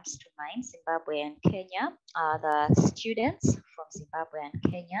 Zimbabwe comes to mind. Zimbabwe and Kenya, the students from Zimbabwe and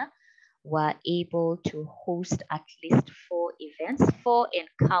Kenya were able to host at least 4 events, 4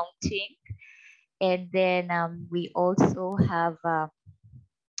 and counting. And then we also have a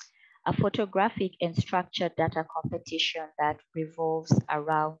photographic and structured data competition that revolves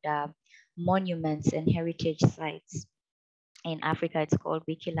around monuments and heritage sites. In Africa, it's called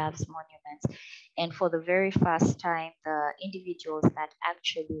Wiki Loves Monuments. And for the very first time, the individuals that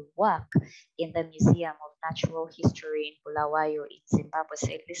actually work in the Museum of Natural History in Bulawayo in Zimbabwe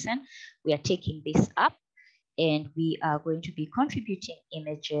said, listen, we are taking this up and we are going to be contributing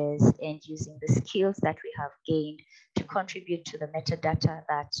images and using the skills that we have gained to contribute to the metadata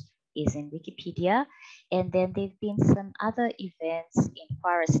that is in Wikipedia. And then there've been some other events in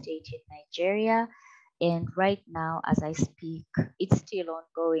Kwara State in Nigeria. And right now, as I speak, it's still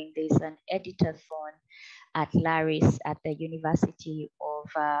ongoing. There's an editathon at Laris at the University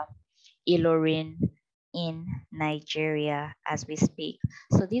of Ilorin in Nigeria as we speak.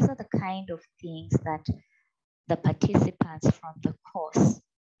 So these are the kind of things that the participants from the course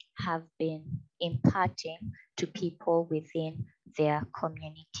have been imparting to people within their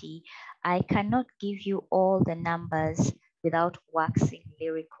community. I cannot give you all the numbers without waxing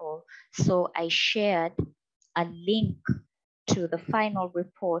lyrical. So I shared a link to the final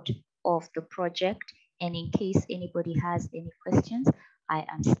report of the project. And in case anybody has any questions, I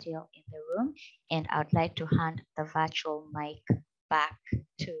am still in the room and I'd like to hand the virtual mic back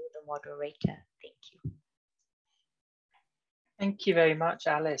to the moderator. Thank you. Thank you very much,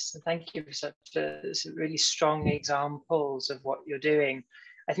 Alice, and thank you for such really strong examples of what you're doing.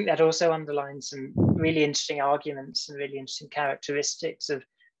 I think that also underlines some really interesting arguments and really interesting characteristics of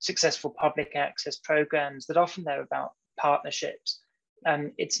successful public access programs, that often they're about partnerships.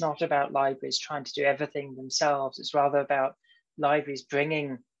 It's not about libraries trying to do everything themselves. It's rather about libraries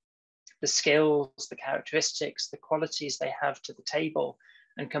bringing the skills, the characteristics, the qualities they have to the table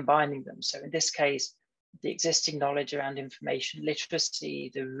and combining them. So in this case, the existing knowledge around information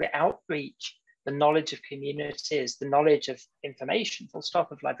literacy, the outreach, the knowledge of communities, the knowledge of information, full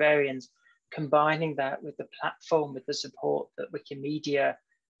stop, of librarians, combining that with the platform, with the support that Wikimedia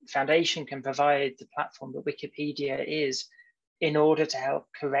Foundation can provide, the platform that Wikipedia is, in order to help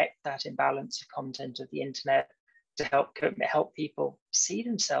correct that imbalance of content of the internet, to help people see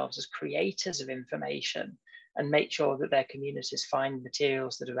themselves as creators of information and make sure that their communities find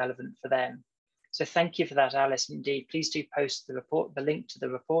materials that are relevant for them. So thank you for that, Alice. Indeed, please do post the link to the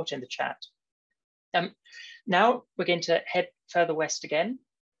report in the chat. Now we're going to head further west again,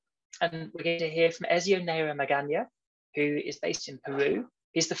 and we're going to hear from Ezio Neira Magana, who is based in Peru.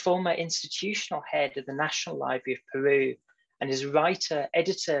 He's the former institutional head of the National Library of Peru and is a writer,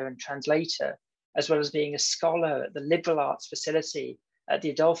 editor, and translator, as well as being a scholar at the Liberal Arts Facility at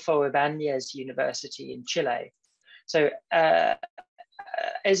the Adolfo Ibáñez University in Chile. So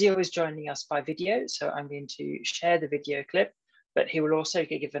Ezio is joining us by video, so I'm going to share the video clip, but he will also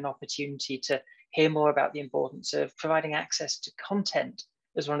give an opportunity to hear more about the importance of providing access to content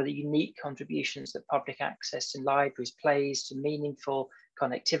as one of the unique contributions that public access in libraries plays to meaningful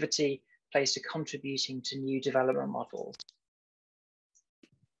connectivity, plays to contributing to new development models.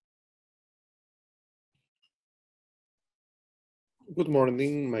 Good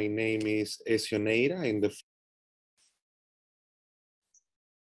morning, my name is Ezio Neira.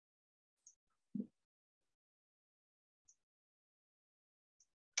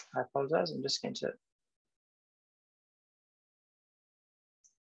 I apologize, I'm just going to.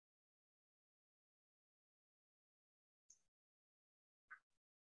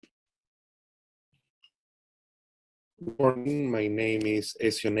 Good morning, my name is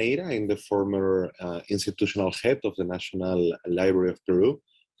Ezio Neira. I'm the former institutional head of the National Library of Peru.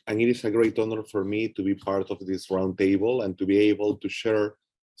 And it is a great honor for me to be part of this roundtable and to be able to share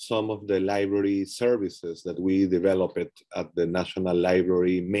some of the library services that we developed at the National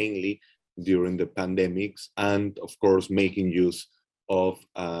Library, mainly during the pandemics, and of course, making use of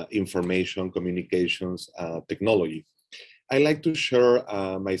information communications technology. I like to share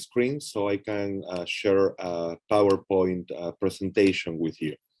my screen so I can share a PowerPoint presentation with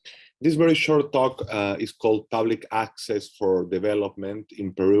you. This very short talk is called Public Access for Development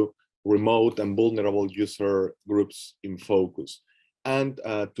in Peru, Remote and Vulnerable User Groups in Focus. And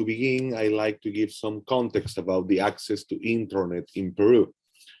to begin, I like to give some context about the access to internet in Peru.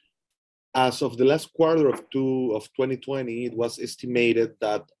 As of the last quarter of 2020, it was estimated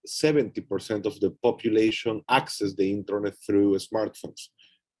that 70% of the population accessed the internet through smartphones.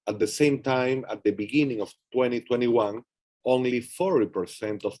 At the same time, at the beginning of 2021, only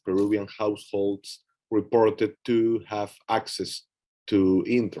 40% of Peruvian households reported to have access to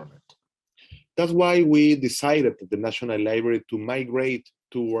internet. That's why we decided at the National Library to migrate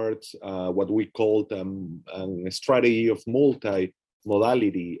towards what we called a strategy of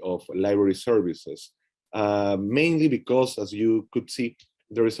multi-modality of library services, mainly because, as you could see,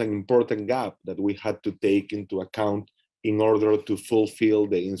 there is an important gap that we had to take into account in order to fulfill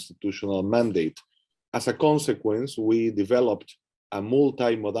the institutional mandate. As a consequence, we developed a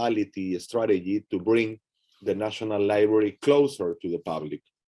multi-modality strategy to bring the National Library closer to the public.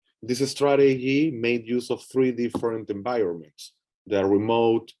 This strategy made use of 3 different environments: the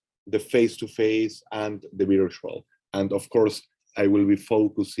remote, the face-to-face, and the virtual. And of course, I will be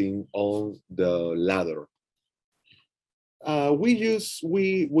focusing on the latter.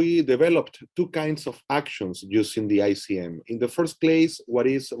 We developed 2 kinds of actions using the ICM. In the first place, what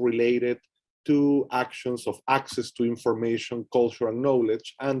is related to actions of access to information, culture, and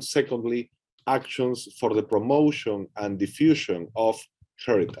knowledge, and secondly, actions for the promotion and diffusion of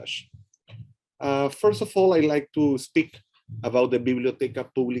heritage. First of all, I'd like to speak about the Biblioteca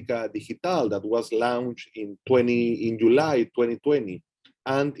Pública Digital that was launched in July 2020,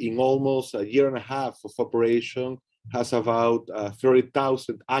 and in almost a year and a half of operation has about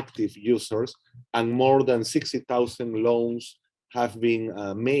 30,000 active users and more than 60,000 loans have been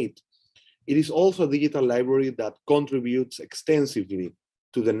made. It is also a digital library that contributes extensively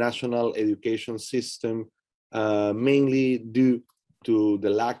to the national education system, mainly due to the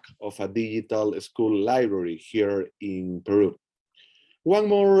lack of a digital school library here in Peru. One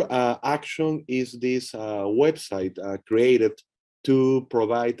more action is this website created to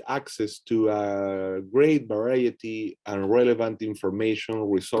provide access to a great variety and relevant information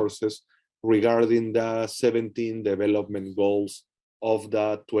resources regarding the 17 development goals of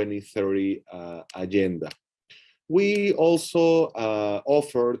the 2030 agenda. We also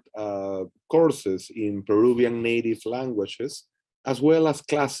offered courses in Peruvian native languages, as well as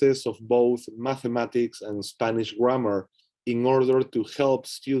classes of both mathematics and Spanish grammar in order to help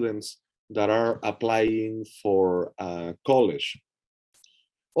students that are applying for college.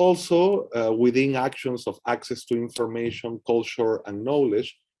 Also, within actions of access to information, culture, and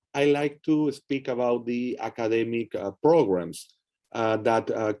knowledge, I like to speak about the academic programs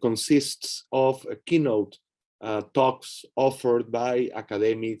that consists of keynote talks offered by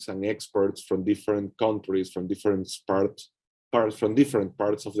academics and experts from different countries, from different parts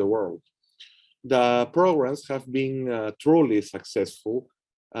of the world. The programs have been truly successful,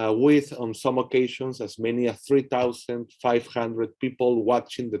 with on some occasions as many as 3,500 people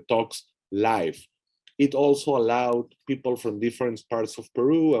watching the talks live. It also allowed people from different parts of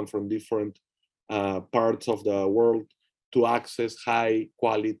Peru and from different parts of the world to access high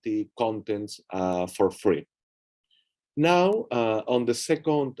quality contents for free. Now, on the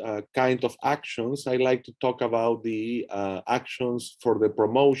second kind of actions, I like to talk about the actions for the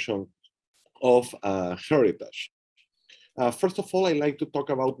promotion of heritage. First of all, I like to talk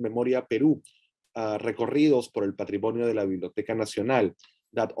about Memoria Perú, Recorridos por el Patrimonio de la Biblioteca Nacional,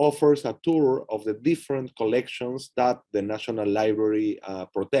 that offers a tour of the different collections that the National Library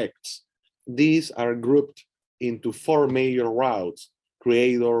protects. These are grouped into 4 major routes: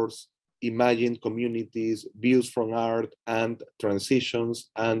 creators, imagined communities, views from art, and transitions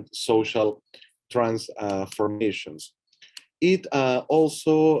and social transformations. It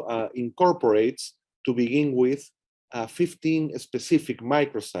also incorporates, to begin with, 15 specific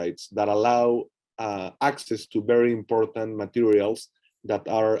microsites that allow access to very important materials that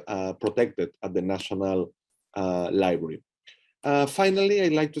are protected at the National Library. Finally,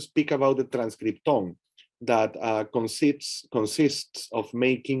 I'd like to speak about the transcriptome that consists of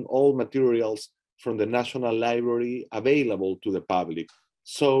making all materials from the National Library available to the public.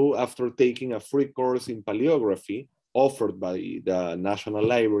 So after taking a free course in paleography offered by the National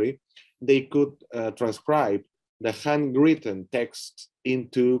Library, they could transcribe the handwritten text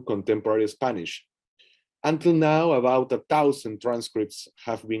into contemporary Spanish. Until now, about 1,000 transcripts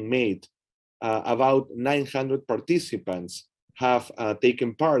have been made. About 900 participants have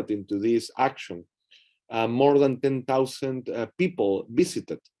taken part into this action. More than 10,000 people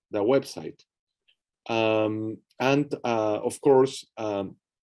visited the website. Of course,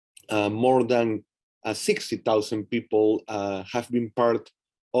 more than 60,000 people have been part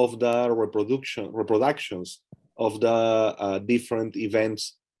of the reproductions of the different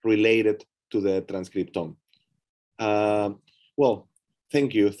events related to the transcriptome. Well,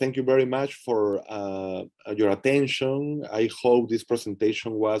 Thank you. Thank you very much for your attention. I hope this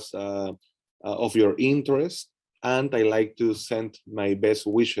presentation was of your interest, and I like to send my best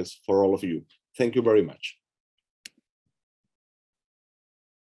wishes for all of you. Thank you very much.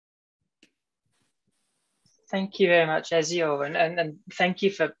 Thank you very much, Ezio, and thank you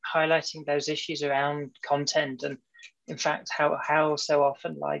for highlighting those issues around content and, in fact, how so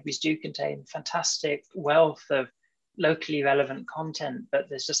often libraries do contain fantastic wealth of locally relevant content, but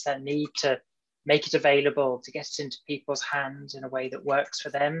there's just that need to make it available, to get it into people's hands in a way that works for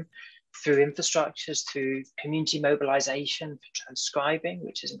them, through infrastructures, through community mobilization for transcribing,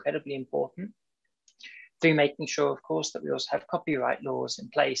 which is incredibly important, through making sure, of course, that we also have copyright laws in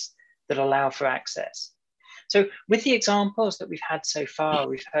place that allow for access. So with the examples that we've had so far,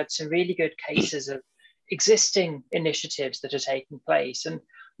 we've heard some really good cases of existing initiatives that are taking place. And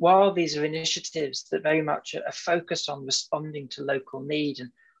while these are initiatives that very much are focused on responding to local need and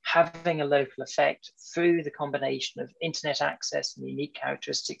having a local effect through the combination of internet access and the unique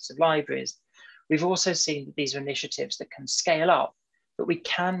characteristics of libraries, we've also seen that these are initiatives that can scale up, that we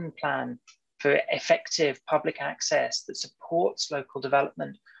can plan for effective public access that supports local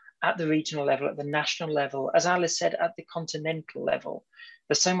development at the regional level, at the national level, as Alice said, at the continental level.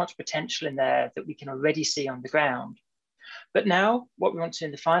 There's so much potential in there that we can already see on the ground. But now what we want to do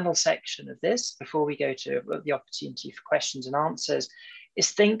in the final section of this, before we go to the opportunity for questions and answers, is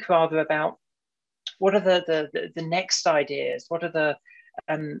think rather about what are the next ideas, what are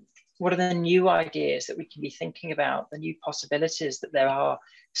the new ideas that we can be thinking about, the new possibilities that there are,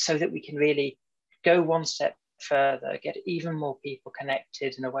 so that we can really go one step further, get even more people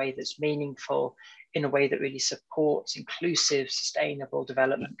connected in a way that's meaningful, in a way that really supports inclusive, sustainable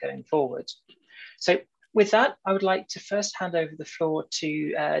development going forward. So with that, I would like to first hand over the floor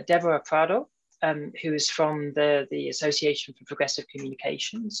to Deborah Prado, who is from the Association for Progressive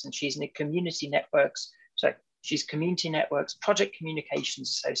Communications, and she's in the Community Networks, she's Community Networks Project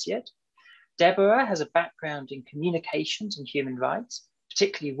Communications Associate. Deborah has a background in communications and human rights,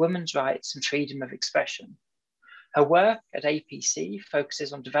 particularly women's rights and freedom of expression. Her work at APC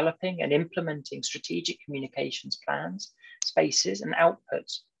focuses on developing and implementing strategic communications plans, spaces, and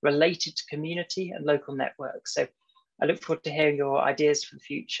outputs related to community and local networks. So I look forward to hearing your ideas for the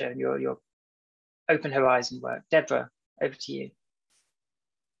future and your open horizon work. Deborah, over to you.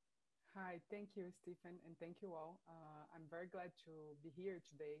 Hi, thank you, Stephen, and thank you all. I'm very glad to be here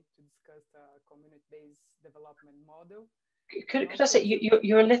today to discuss the community-based development model. Could I say,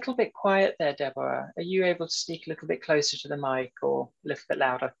 you're a little bit quiet there, Deborah. Are you able to speak a little bit closer to the mic or a little bit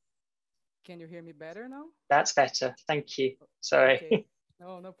louder? Can you hear me better now? That's better. Thank you. Sorry. Okay.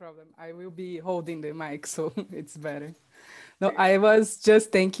 No problem. I will be holding the mic, so it's better. No, I was just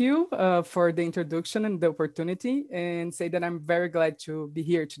thank you for the introduction and the opportunity, and say that I'm very glad to be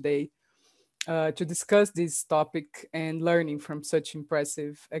here today to discuss this topic and learning from such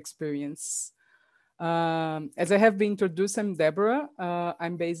impressive experience. As I have been introduced, I'm Deborah.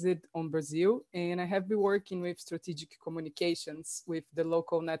 I'm based on Brazil, and I have been working with strategic communications with the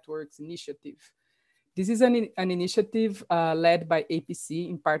Local Networks Initiative. This is an initiative led by APC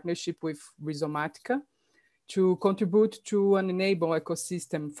in partnership with Rhizomatica to contribute to an enable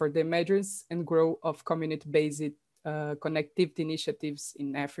ecosystem for the emergence and growth of community-based connectivity initiatives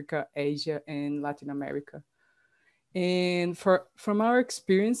in Africa, Asia, and Latin America. And from our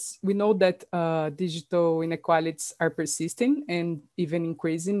experience, we know that digital inequalities are persisting and even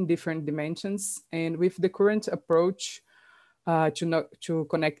increasing in different dimensions. And with the current approach to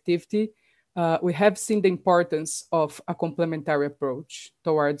connectivity, we have seen the importance of a complementary approach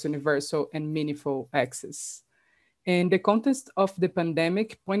towards universal and meaningful access. And the context of the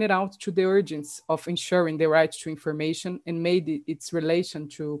pandemic pointed out to the urgency of ensuring the right to information and made its relation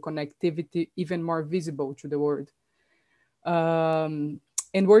to connectivity even more visible to the world. And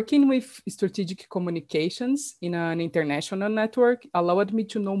working with strategic communications in an international network allowed me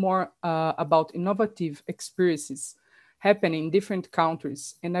to know more about innovative experiences happening in different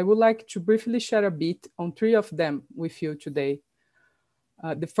countries. And I would like to briefly share a bit on 3 of them with you today.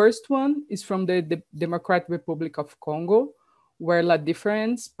 The first one is from the Democratic Republic of Congo, where La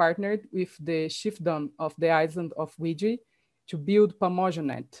Difference partnered with the chiefdom of the island of Fiji to build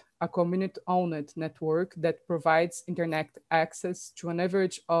Pamojanet, a community-owned network that provides internet access to an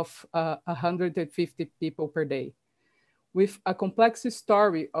average of 150 people per day. With a complex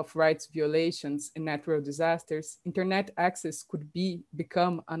story of rights violations and natural disasters, internet access could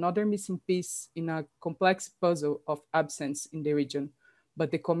become another missing piece in a complex puzzle of absence in the region, but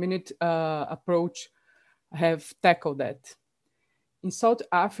the community approach have tackled that. In South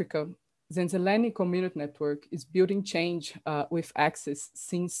Africa, Zenzeleni Community Network is building change with access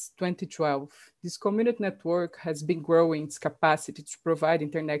since 2012. This community network has been growing its capacity to provide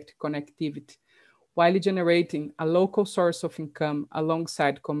internet connectivity while generating a local source of income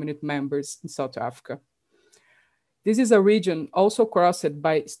alongside community members in South Africa. This is a region also crossed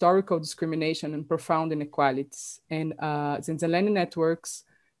by historical discrimination and profound inequalities, and Zenzeleni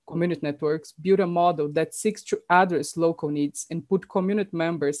community networks build a model that seeks to address local needs and put community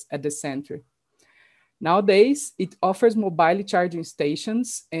members at the center. Nowadays, it offers mobile charging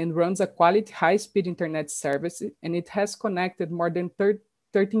stations and runs a quality high-speed internet service, and it has connected more than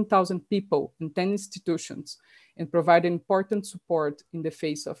 13,000 people in 10 institutions and provided important support in the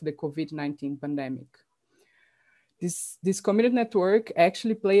face of the COVID-19 pandemic. This community network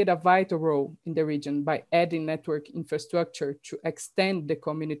actually played a vital role in the region by adding network infrastructure to extend the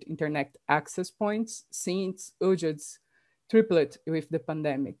community internet access points since urged tripled with the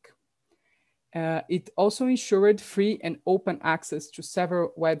pandemic. It also ensured free and open access to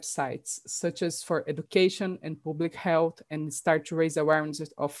several websites, such as for education and public health, and start to raise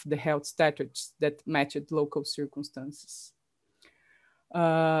awareness of the health strategies that matched local circumstances.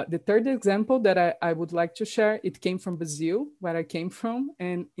 The third example that I would like to share, it came from Brazil, where I came from.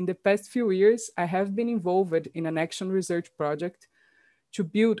 And in the past few years, I have been involved in an action research project to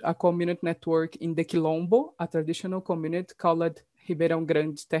build a community network in the Quilombo, a traditional community called Ribeirão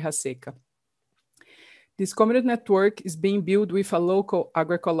Grande Terra Seca. This community network is being built with a local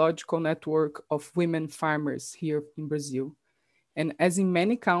agroecological network of women farmers here in Brazil. And as in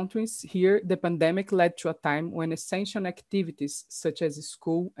many countries here, the pandemic led to a time when essential activities such as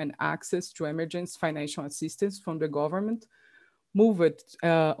school and access to emergency financial assistance from the government moved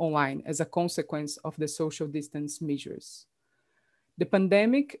online as a consequence of the social distance measures. The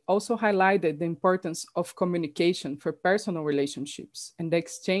pandemic also highlighted the importance of communication for personal relationships and the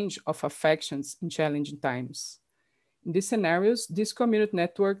exchange of affections in challenging times. In these scenarios, this community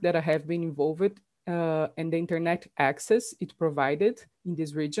network that I have been involved and the internet access it provided in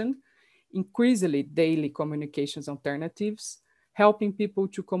this region, increasingly daily communications alternatives, helping people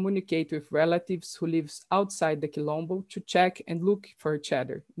to communicate with relatives who live outside the Quilombo to check and look for each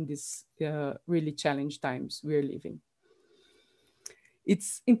other in these really challenging times we're living.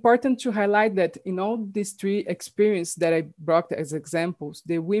 It's important to highlight that in all these three experiences that I brought as examples,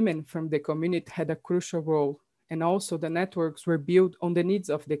 the women from the community had a crucial role, and also the networks were built on the needs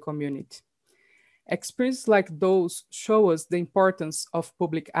of the community. Experiences like those show us the importance of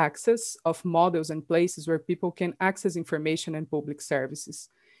public access, of models and places where people can access information and public services,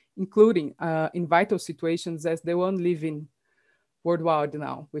 including in vital situations as the one living worldwide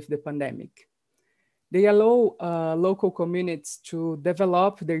now with the pandemic. They allow local communities to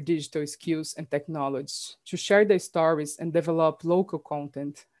develop their digital skills and technology, to share their stories and develop local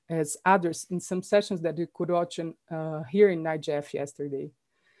content, as others in some sessions that you could watch here in IGF yesterday.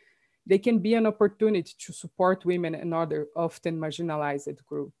 They can be an opportunity to support women and other often marginalized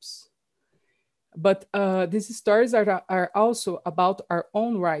groups. But these stories are also about our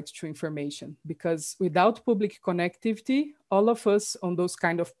own right to information, because without public connectivity, all of us on those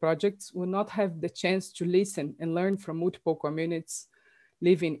kind of projects will not have the chance to listen and learn from multiple communities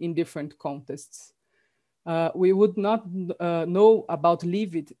living in different contexts. We would not know about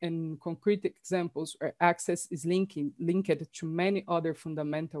lived and concrete examples where access is linked to many other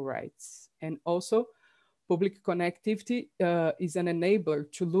fundamental rights. And also, public connectivity is an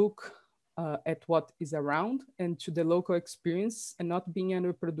enabler to look at what is around and to the local experience, and not being a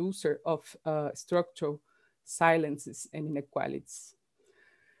reproducer of structural silences and inequalities.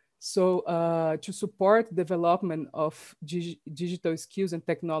 So to support development of digital skills and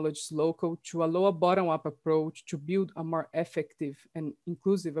technologies local, to allow a bottom-up approach to build a more effective and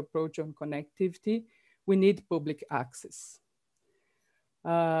inclusive approach on connectivity, we need public access.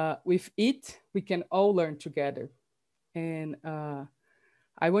 With it, we can all learn together. And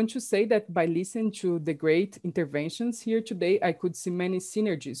I want to say that by listening to the great interventions here today, I could see many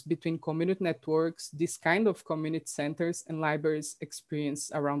synergies between community networks, this kind of community centers and libraries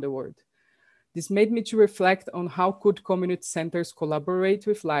experience around the world. This made me to reflect on how could community centers collaborate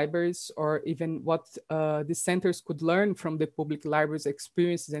with libraries, or even what the centers could learn from the public libraries'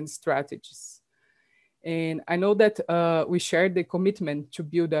 experiences and strategies. And I know that we share the commitment to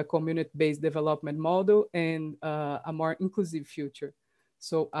build a community-based development model and a more inclusive future.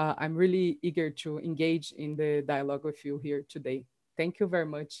 So I'm really eager to engage in the dialogue with you here today. Thank you very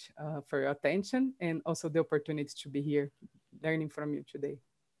much for your attention, and also the opportunity to be here learning from you today.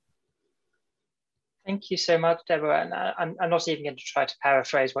 Thank you so much, Deborah. And I'm not even going to try to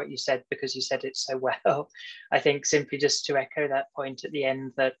paraphrase what you said, because you said it so well. I think simply just to echo that point at the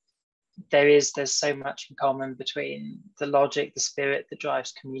end, that there's so much in common between the logic, the spirit that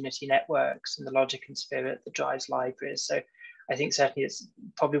drives community networks, and the logic and spirit that drives libraries. So I think certainly it's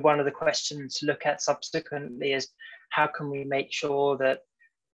probably one of the questions to look at subsequently is how can we make sure that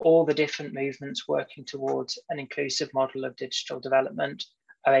all the different movements working towards an inclusive model of digital development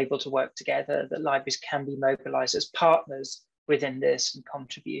are able to work together, that libraries can be mobilized as partners within this and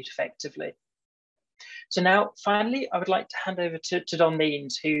contribute effectively. So now, finally, I would like to hand over to Don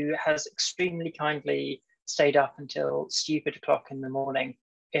Means, who has extremely kindly stayed up until stupid o'clock in the morning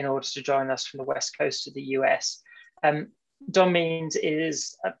in order to join us from the West Coast of the US. Don Means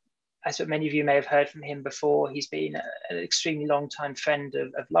is, as many of you may have heard from him before, he's been an extremely long-time friend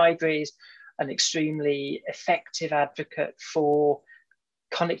of libraries, an extremely effective advocate for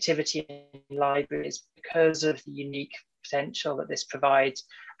connectivity in libraries because of the unique potential that this provides.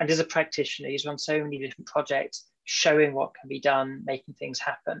 And as a practitioner, he's run so many different projects showing what can be done, making things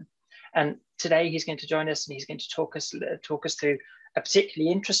happen. And today he's going to join us and he's going to talk us through a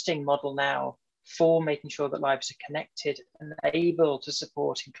particularly interesting model now for making sure that libraries are connected and able to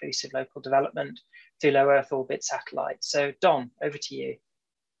support inclusive local development through low Earth orbit satellites. So Don, over to you.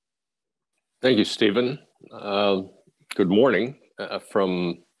 Thank you, Stephen. Good morning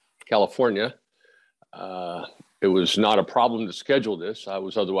from California. It was not a problem to schedule this. I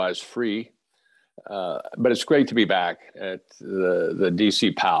was otherwise free, but it's great to be back at the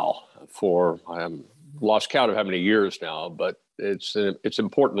DC PAL for, I'm lost count of how many years now, but it's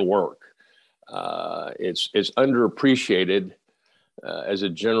important work. It's underappreciated as a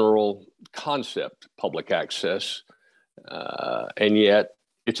general concept, public access, and yet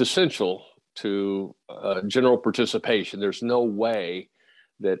it's essential to general participation. There's no way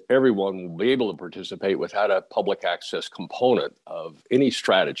that everyone will be able to participate without a public access component of any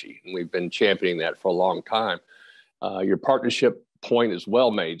strategy. And we've been championing that for a long time. Your partnership point is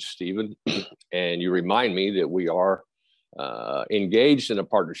well made, Stephen, and you remind me that we are engaged in a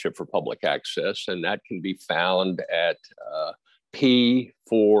partnership for public access, and that can be found at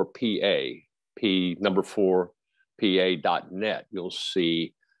P4PA, P4PA.net. You'll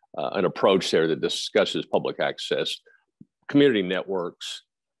see an approach there that discusses public access, community networks,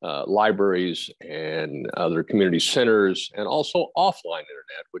 libraries and other community centers, and also offline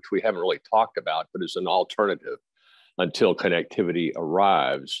internet, which we haven't really talked about, but is an alternative until connectivity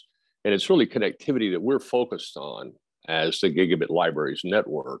arrives. And it's really connectivity that we're focused on as the Gigabit Libraries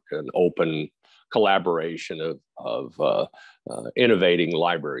Network, an open collaboration of innovating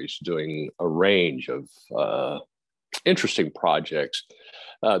libraries doing a range of interesting projects.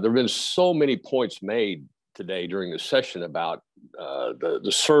 There have been so many points made today during the session about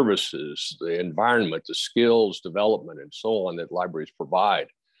the services, the environment, the skills development, and so on that libraries provide.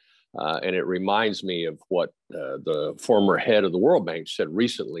 And it reminds me of what the former head of the World Bank said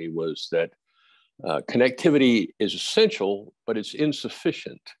recently, was that connectivity is essential, but it's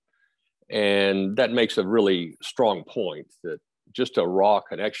insufficient. And that makes a really strong point, that just a raw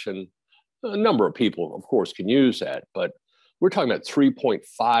connection, a number of people, of course, can use that, but we're talking about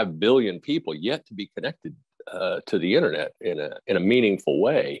 3.5 billion people yet to be connected to the internet in a meaningful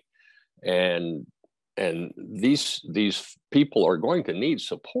way, and these people are going to need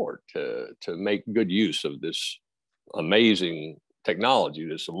support to make good use of this amazing technology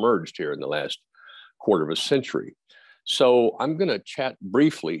that's emerged here in the last quarter of a century. So I'm going to chat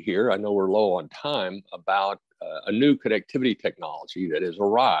briefly here, I know we're low on time, about a new connectivity technology that has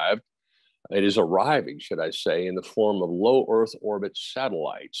arrived. It is arriving, should I say, in the form of low Earth orbit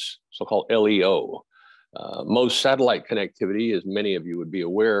satellites, so-called LEO. Most satellite connectivity, as many of you would be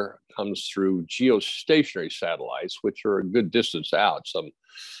aware, comes through geostationary satellites, which are a good distance out, some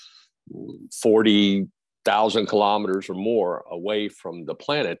 40,000 kilometers or more away from the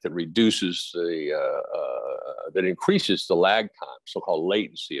planet, that reduces that increases the lag time, so-called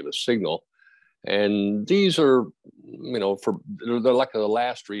latency of a signal. And these are, they're like the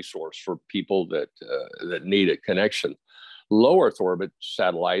last resource for people that need a connection. Low Earth orbit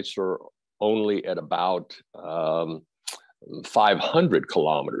satellites are only at about 500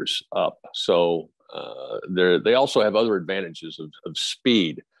 kilometers up. So they also have other advantages of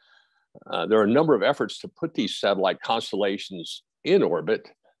speed. There are a number of efforts to put these satellite constellations in orbit.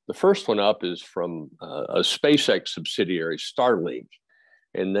 The first one up is from a SpaceX subsidiary, Starlink.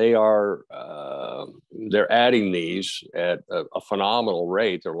 And they're adding these at a phenomenal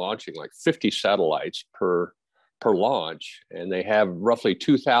rate. They're launching like 50 satellites per launch, and they have roughly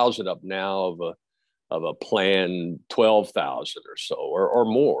 2,000 up now of a planned 12,000 or so, or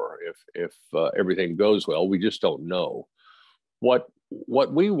more if everything goes well. We just don't know. What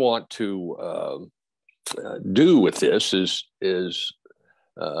we want to do with this is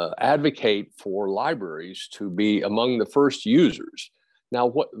advocate for libraries to be among the first users. Now,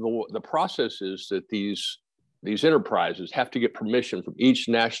 what the process is that these enterprises have to get permission from each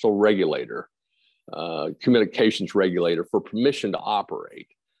national regulator, communications regulator, for permission to operate.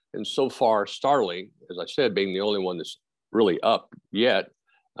 And so far, Starlink, as I said, being the only one that's really up yet,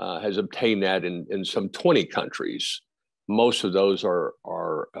 has obtained that in some 20 countries. Most of those are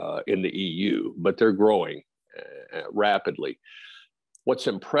in the EU, but they're growing rapidly. What's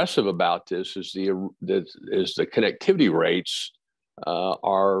impressive about this is the connectivity rates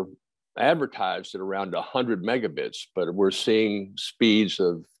are advertised at around 100 megabits, but we're seeing speeds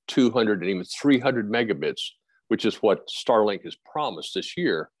of 200 and even 300 megabits, which is what Starlink has promised this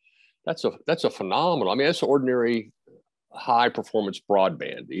year. That's a phenomenal. I mean, that's ordinary high performance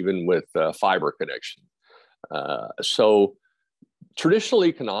broadband, even with fiber connection. So traditional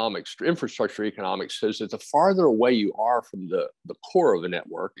economics, infrastructure economics, says that the farther away you are from the core of the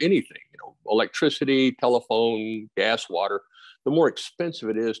network, anything, electricity, telephone, gas, water, the more expensive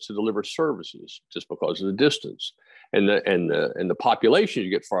it is to deliver services just because of the distance. And the population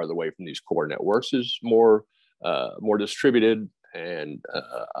you get farther away from these core networks is more distributed and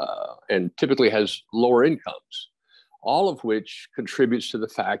typically has lower incomes, all of which contributes to the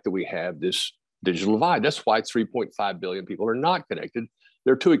fact that we have this digital divide. That's why 3.5 billion people are not connected.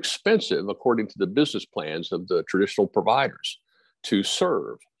 They're too expensive, according to the business plans of the traditional providers, to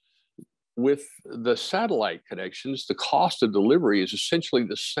serve. With the satellite connections, the cost of delivery is essentially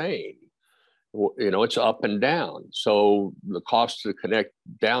the same. It's up and down. So the cost to connect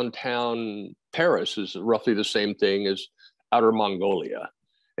downtown Paris is roughly the same thing as outer Mongolia.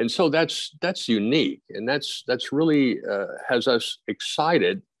 And so that's unique. And that's really has us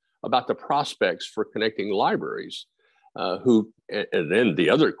excited about the prospects for connecting libraries and then the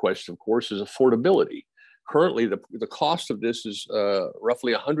other question, of course, is affordability. Currently, the cost of this is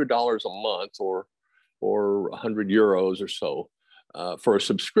roughly $100 a month or 100 euros or so for a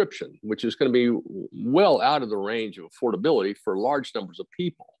subscription, which is going to be well out of the range of affordability for large numbers of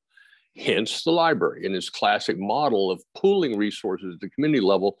people. Hence the library in its classic model of pooling resources at the community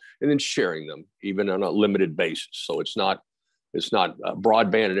level and then sharing them even on a limited basis. So it's not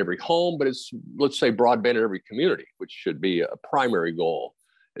broadband in every home, but it's, let's say, broadband in every community, which should be a primary goal,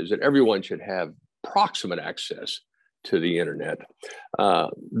 is that everyone should have proximate access to the internet.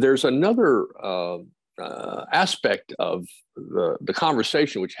 There's another aspect of the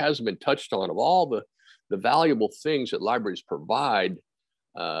conversation which hasn't been touched on, of all the valuable things that libraries provide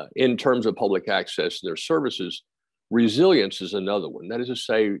in terms of public access to their services. Resilience is another one. That is to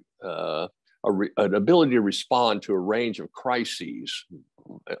say, an ability to respond to a range of crises.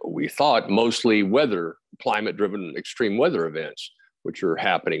 We thought mostly climate-driven extreme weather events, which are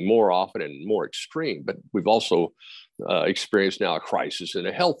happening more often and more extreme. But we've also experienced now a crisis in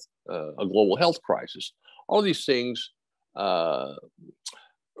a global health crisis. All of these things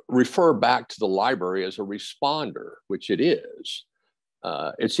refer back to the library as a responder, which it is.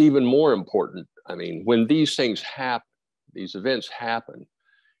 It's even more important. I mean, when these things happen, these events happen,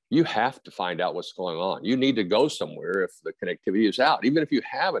 you have to find out what's going on. You need to go somewhere if the connectivity is out. Even if you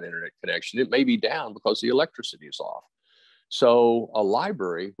have an internet connection, it may be down because the electricity is off. So a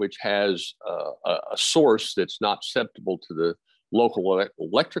library which has a source that's not susceptible to the local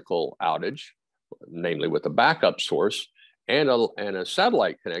electrical outage, namely with a backup source and a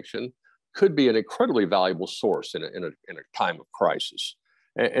satellite connection, could be an incredibly valuable source in a time of crisis.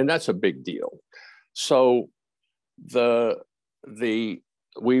 And that's a big deal. So let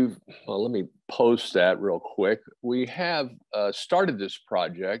me post that real quick. We have started this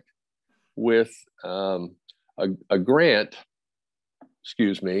project with a grant,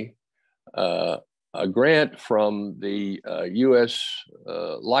 a grant from the U.S.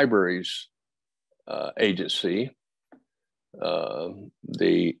 Libraries Agency,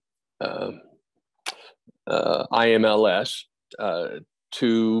 the IMLS,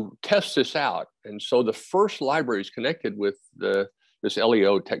 to test this out. And so the first libraries connected with this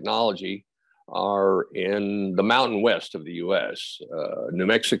LEO technology are in the Mountain West of the US, New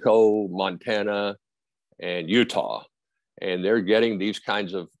Mexico, Montana, and Utah. And they're getting these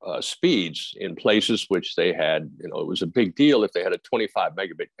kinds of speeds in places which they had, it was a big deal if they had a 25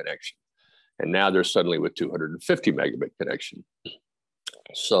 megabit connection. And now they're suddenly with 250 megabit connection.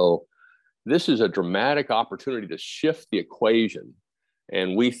 So this is a dramatic opportunity to shift the equation.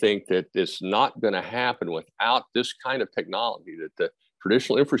 And we think that it's not going to happen without this kind of technology, that the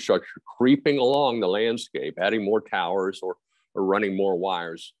traditional infrastructure creeping along the landscape, adding more towers or running more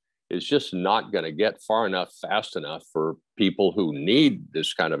wires, is just not going to get far enough, fast enough for people who need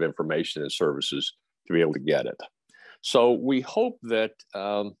this kind of information and services to be able to get it. So we hope that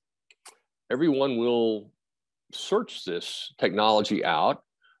everyone will search this technology out.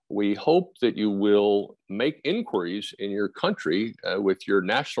 We hope that you will make inquiries in your country with your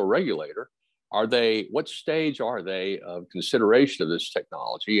national regulator. What stage are they of consideration of this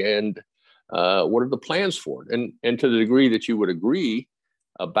technology, and what are the plans for it? And to the degree that you would agree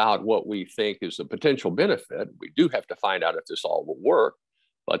about what we think is the potential benefit, we do have to find out if this all will work,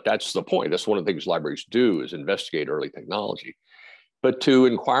 but that's the point. That's one of the things libraries do, is investigate early technology. But to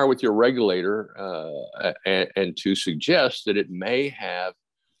inquire with your regulator and to suggest that it may have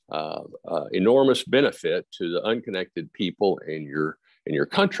enormous benefit to the unconnected people in your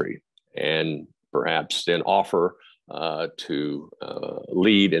country, and perhaps then offer to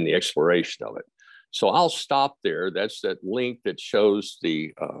lead in the exploration of it. So I'll stop there. That's that link that shows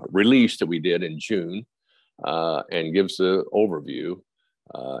the release that we did in June and gives the overview.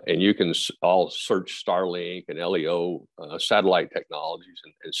 And you can all search Starlink and LEO satellite technologies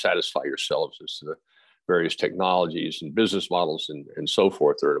and satisfy yourselves as to the various technologies and business models and so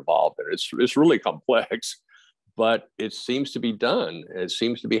forth that are involved in it. It's really complex, but it seems to be done. It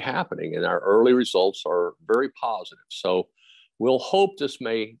seems to be happening, and our early results are very positive. So we'll hope this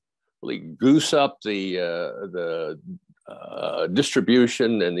may really goose up the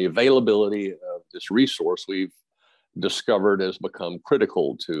distribution and the availability of this resource we've discovered has become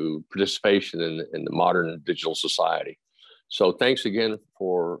critical to participation in the modern digital society. So thanks again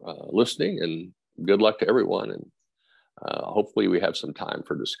for listening, and good luck to everyone. And hopefully we have some time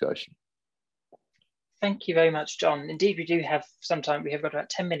for discussion. Thank you very much, John. Indeed, we do have some time. We have got about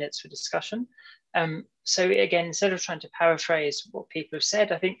 10 minutes for discussion. So again, instead of trying to paraphrase what people have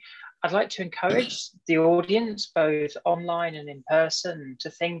said, I think I'd like to encourage the audience, both online and in person, to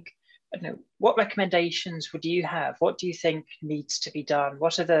think, what recommendations would you have? What do you think needs to be done?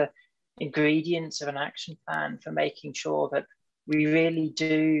 What are the ingredients of an action plan for making sure that we really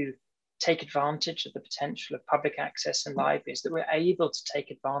do take advantage of the potential of public access and libraries, that we're able to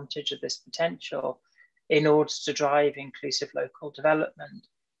take advantage of this potential in order to drive inclusive local development?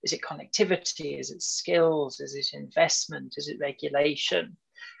 Is it connectivity? Is it skills? Is it investment? Is it regulation?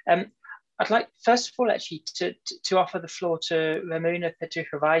 I'd like, first of all, actually, to offer the floor to Ramuna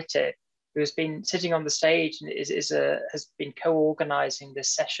Petuhavaite, who has been sitting on the stage and has been co-organizing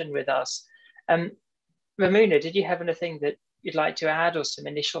this session with us. Ramuna, did you have anything that you'd like to add, or some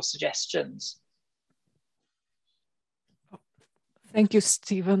initial suggestions? Thank you,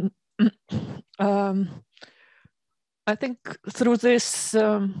 Stephen. I think through this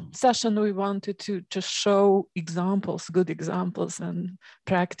session, we wanted to just show examples, good examples and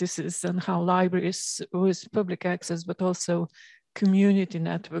practices, and how libraries with public access, but also community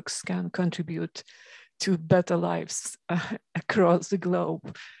networks, can contribute to better lives across the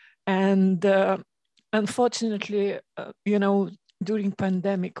globe. And unfortunately, during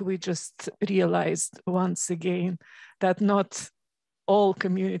pandemic, we just realized once again that not all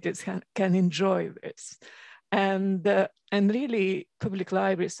communities can enjoy this. And really, public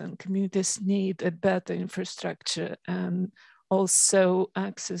libraries and communities need a better infrastructure and also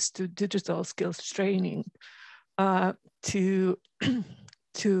access to digital skills training to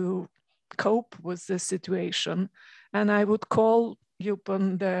cope with the situation. And I would call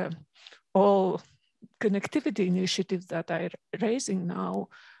upon all connectivity initiatives that are raising now,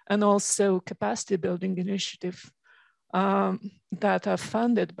 and also capacity building initiatives that are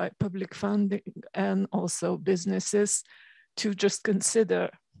funded by public funding and also businesses, to just consider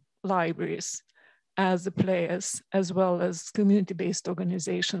libraries as the players, as well as community-based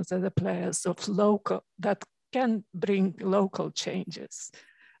organizations as the players of local, that can bring local changes.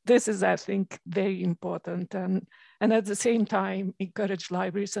 This is, I think, very important, and at the same time, encourage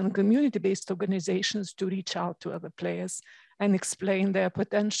libraries and community-based organizations to reach out to other players and explain their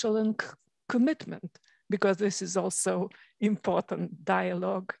potential and commitment, because this is also important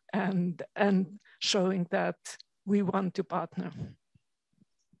dialogue and showing that we want to partner.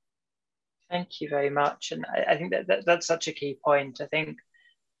 Thank you very much. And I think that's such a key point. I think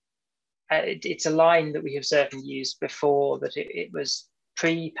it's a line that we have certainly used before, that it was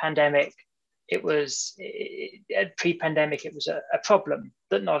pre-pandemic. It was pre-pandemic, it was a problem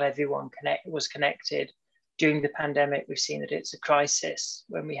that not everyone was connected. During the pandemic, we've seen that it's a crisis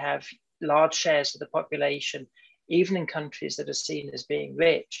when we have large shares of the population, even in countries that are seen as being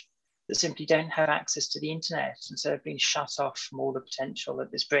rich, that simply don't have access to the internet, and so have been shut off from all the potential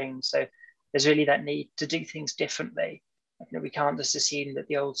that this brings. So there's really that need to do things differently. We can't just assume that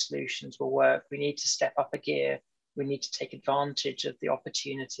the old solutions will work. We need to step up a gear. We need to take advantage of the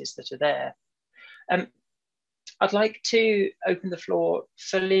opportunities that are there. I'd like to open the floor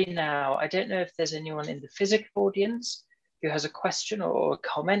fully now. I don't know if there's anyone in the physical audience who has a question or a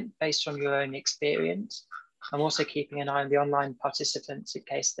comment based on your own experience. I'm also keeping an eye on the online participants in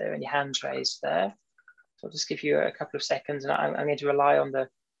case there are any hands raised there. So I'll just give you a couple of seconds, and I'm going to rely on the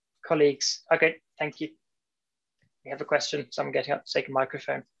colleagues. Okay, thank you. We have a question, someone getting up to take a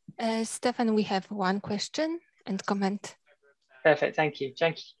microphone. Stefan, we have one question and comment. Perfect, thank you.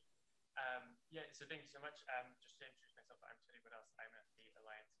 Thank you. Yeah, so thank you so much. Just to introduce myself, I'm Teddy Woodhouse. I'm at the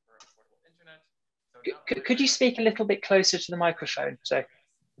Alliance for Affordable Internet. So could you speak a little bit closer to the microphone? So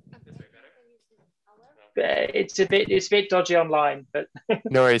it's a bit dodgy online, but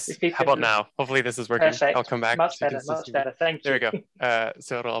no worries. How about now? Hopefully this is working. Perfect. I'll come back. Much better. Thank you. There we go.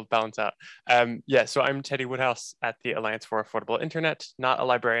 So it'll balance out. Yeah, so I'm Teddy Woodhouse at the Alliance for Affordable Internet. Not a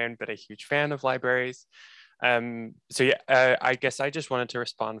librarian, but a huge fan of libraries. So yeah, I guess I just wanted to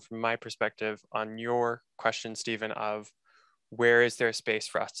respond from my perspective on your question, Stephen, of where is there a space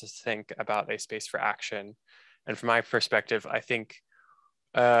for us to think about a space for action? And from my perspective, I think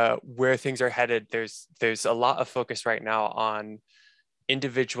where things are headed, there's a lot of focus right now on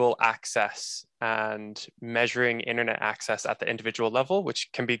individual access and measuring internet access at the individual level, which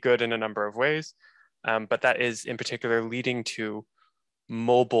can be good in a number of ways. But that is in particular leading to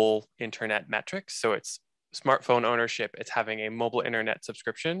mobile internet metrics. So it's smartphone ownership, it's having a mobile internet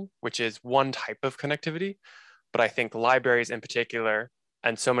subscription, which is one type of connectivity. But I think libraries in particular,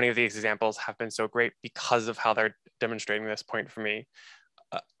 and so many of these examples have been so great because of how they're demonstrating this point for me,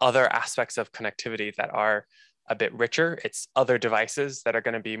 other aspects of connectivity that are a bit richer. It's other devices that are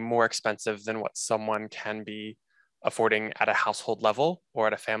going to be more expensive than what someone can be affording at a household level or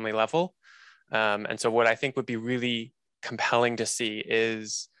at a family level. And so what I think would be really compelling to see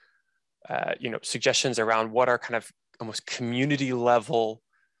is suggestions around what are kind of almost community level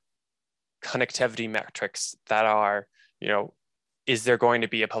connectivity metrics that are, is there going to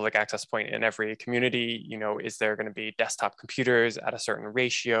be a public access point in every community? Is there going to be desktop computers at a certain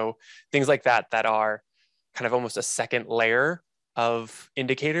ratio? Things like that, that are kind of almost a second layer of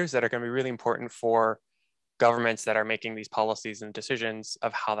indicators that are going to be really important for governments that are making these policies and decisions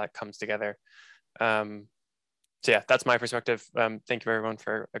of how that comes together. So yeah, that's my perspective. Thank you everyone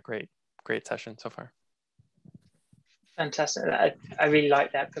for a great session so far. Fantastic. I really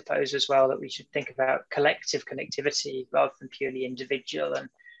like that proposal as well, that we should think about collective connectivity rather than purely individual, and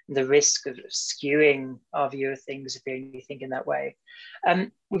the risk of skewing our view of things if we only think in that way.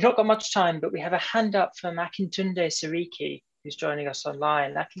 We've not got much time, but we have a hand up from Akintunde Siriki, who's joining us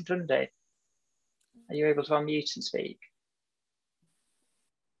online. Akintunde, are you able to unmute and speak?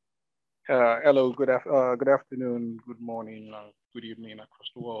 Hello, good afternoon, good morning, good evening across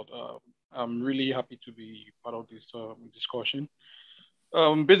the world. I'm really happy to be part of this discussion.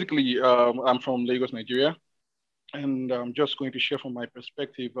 Basically, I'm from Lagos, Nigeria, and I'm just going to share from my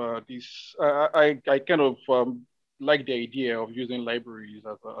perspective. I kind of like the idea of using libraries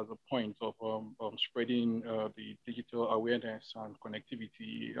as a point of spreading the digital awareness and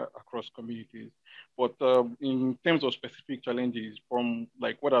connectivity across communities. But in terms of specific challenges, from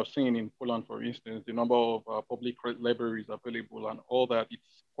like what I've seen in Poland, for instance, the number of public libraries available and all that,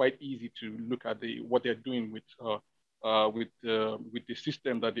 it's quite easy to look at what they're doing with the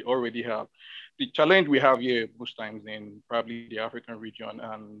system that they already have. The challenge we have here most times in probably the African region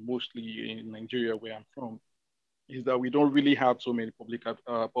and mostly in Nigeria, where I'm from, is that we don't really have so many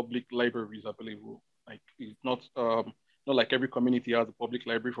public libraries available. Like it's not like every community has a public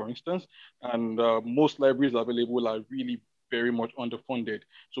library, for instance, and most libraries available are really very much underfunded.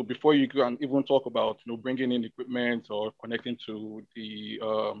 So before you can even talk about bringing in equipment or connecting to the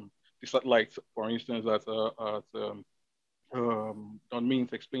satellites, for instance, as Don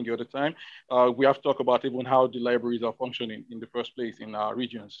Means explained the other time, we have to talk about even how the libraries are functioning in the first place in our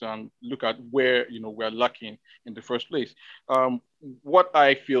regions and look at where we're lacking in the first place. What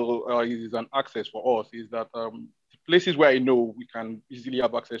I feel is an access for us is that places where I know we can easily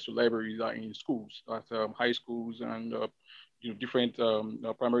have access to libraries are in schools, at high schools and different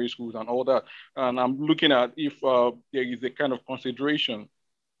primary schools and all that. And I'm looking at if there is a kind of consideration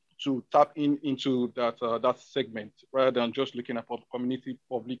to tap into that segment rather than just looking at community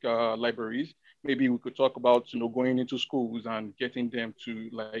public libraries. Maybe we could talk about going into schools and getting them to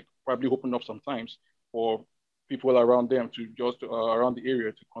like probably open up sometimes for people around them to just around the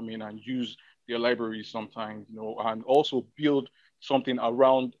area to come in and use their libraries sometimes, and also build something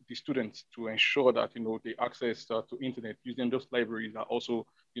around the students to ensure that the access to internet using those libraries are also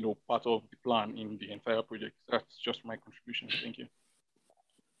part of the plan in the entire project. That's just my contribution. Thank you.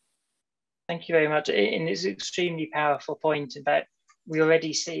 Thank you very much. And it's an extremely powerful point about we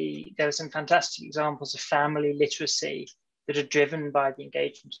already see there are some fantastic examples of family literacy that are driven by the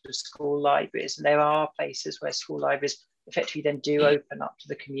engagement of school libraries. And there are places where school libraries effectively then do open up to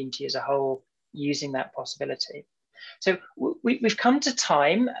the community as a whole using that possibility. So we've come to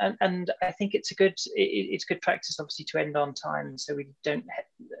time, and I think it's good practice, obviously, to end on time so we don't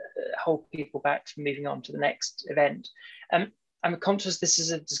hold people back from moving on to the next event. I'm conscious this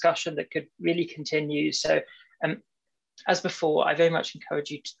is a discussion that could really continue. So as before, I very much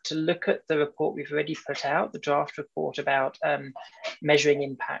encourage you to look at the report we've already put out, the draft report about measuring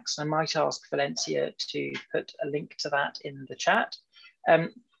impacts. I might ask Valencia to put a link to that in the chat.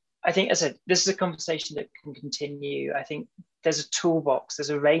 I think, as I said, this is a conversation that can continue. I think there's a toolbox, there's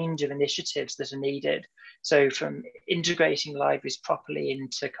a range of initiatives that are needed. So from integrating libraries properly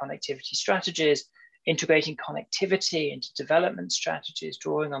into connectivity strategies, integrating connectivity into development strategies,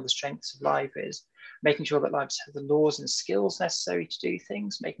 drawing on the strengths of libraries, making sure that libraries have the laws and skills necessary to do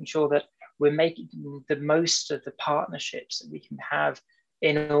things, making sure that we're making the most of the partnerships that we can have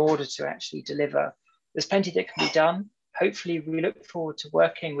in order to actually deliver. There's plenty that can be done. Hopefully, we look forward to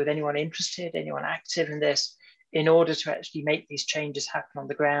working with anyone interested, anyone active in this, in order to actually make these changes happen on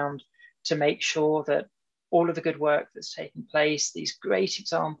the ground, to make sure that all of the good work that's taking place, these great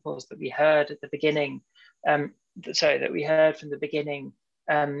examples that we heard at the beginning, that we heard from the beginning,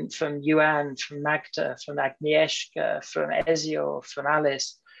 from Yuan, from Magda, from Agnieszka, from Ezio, from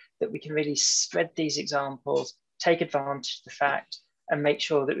Alice, that we can really spread these examples, take advantage of the fact, and make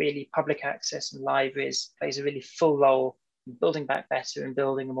sure that really public access and libraries plays a really full role in building back better and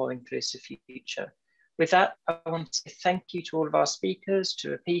building a more inclusive future. With that, I want to say thank you to all of our speakers, to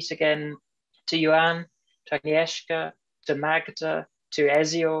repeat again, to Yuan, to Agnieszka, to Magda, to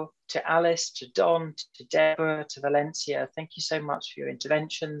Ezio, to Alice, to Don, to Deborah, to Valencia. Thank you so much for your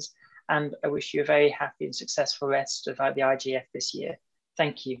interventions, and I wish you a very happy and successful rest of the IGF this year.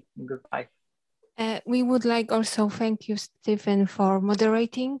 Thank you and goodbye. We would like also thank you, Stephen, for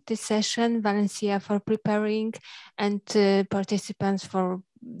moderating this session, Valencia for preparing, and participants for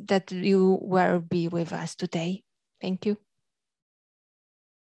that you will be with us today. Thank you.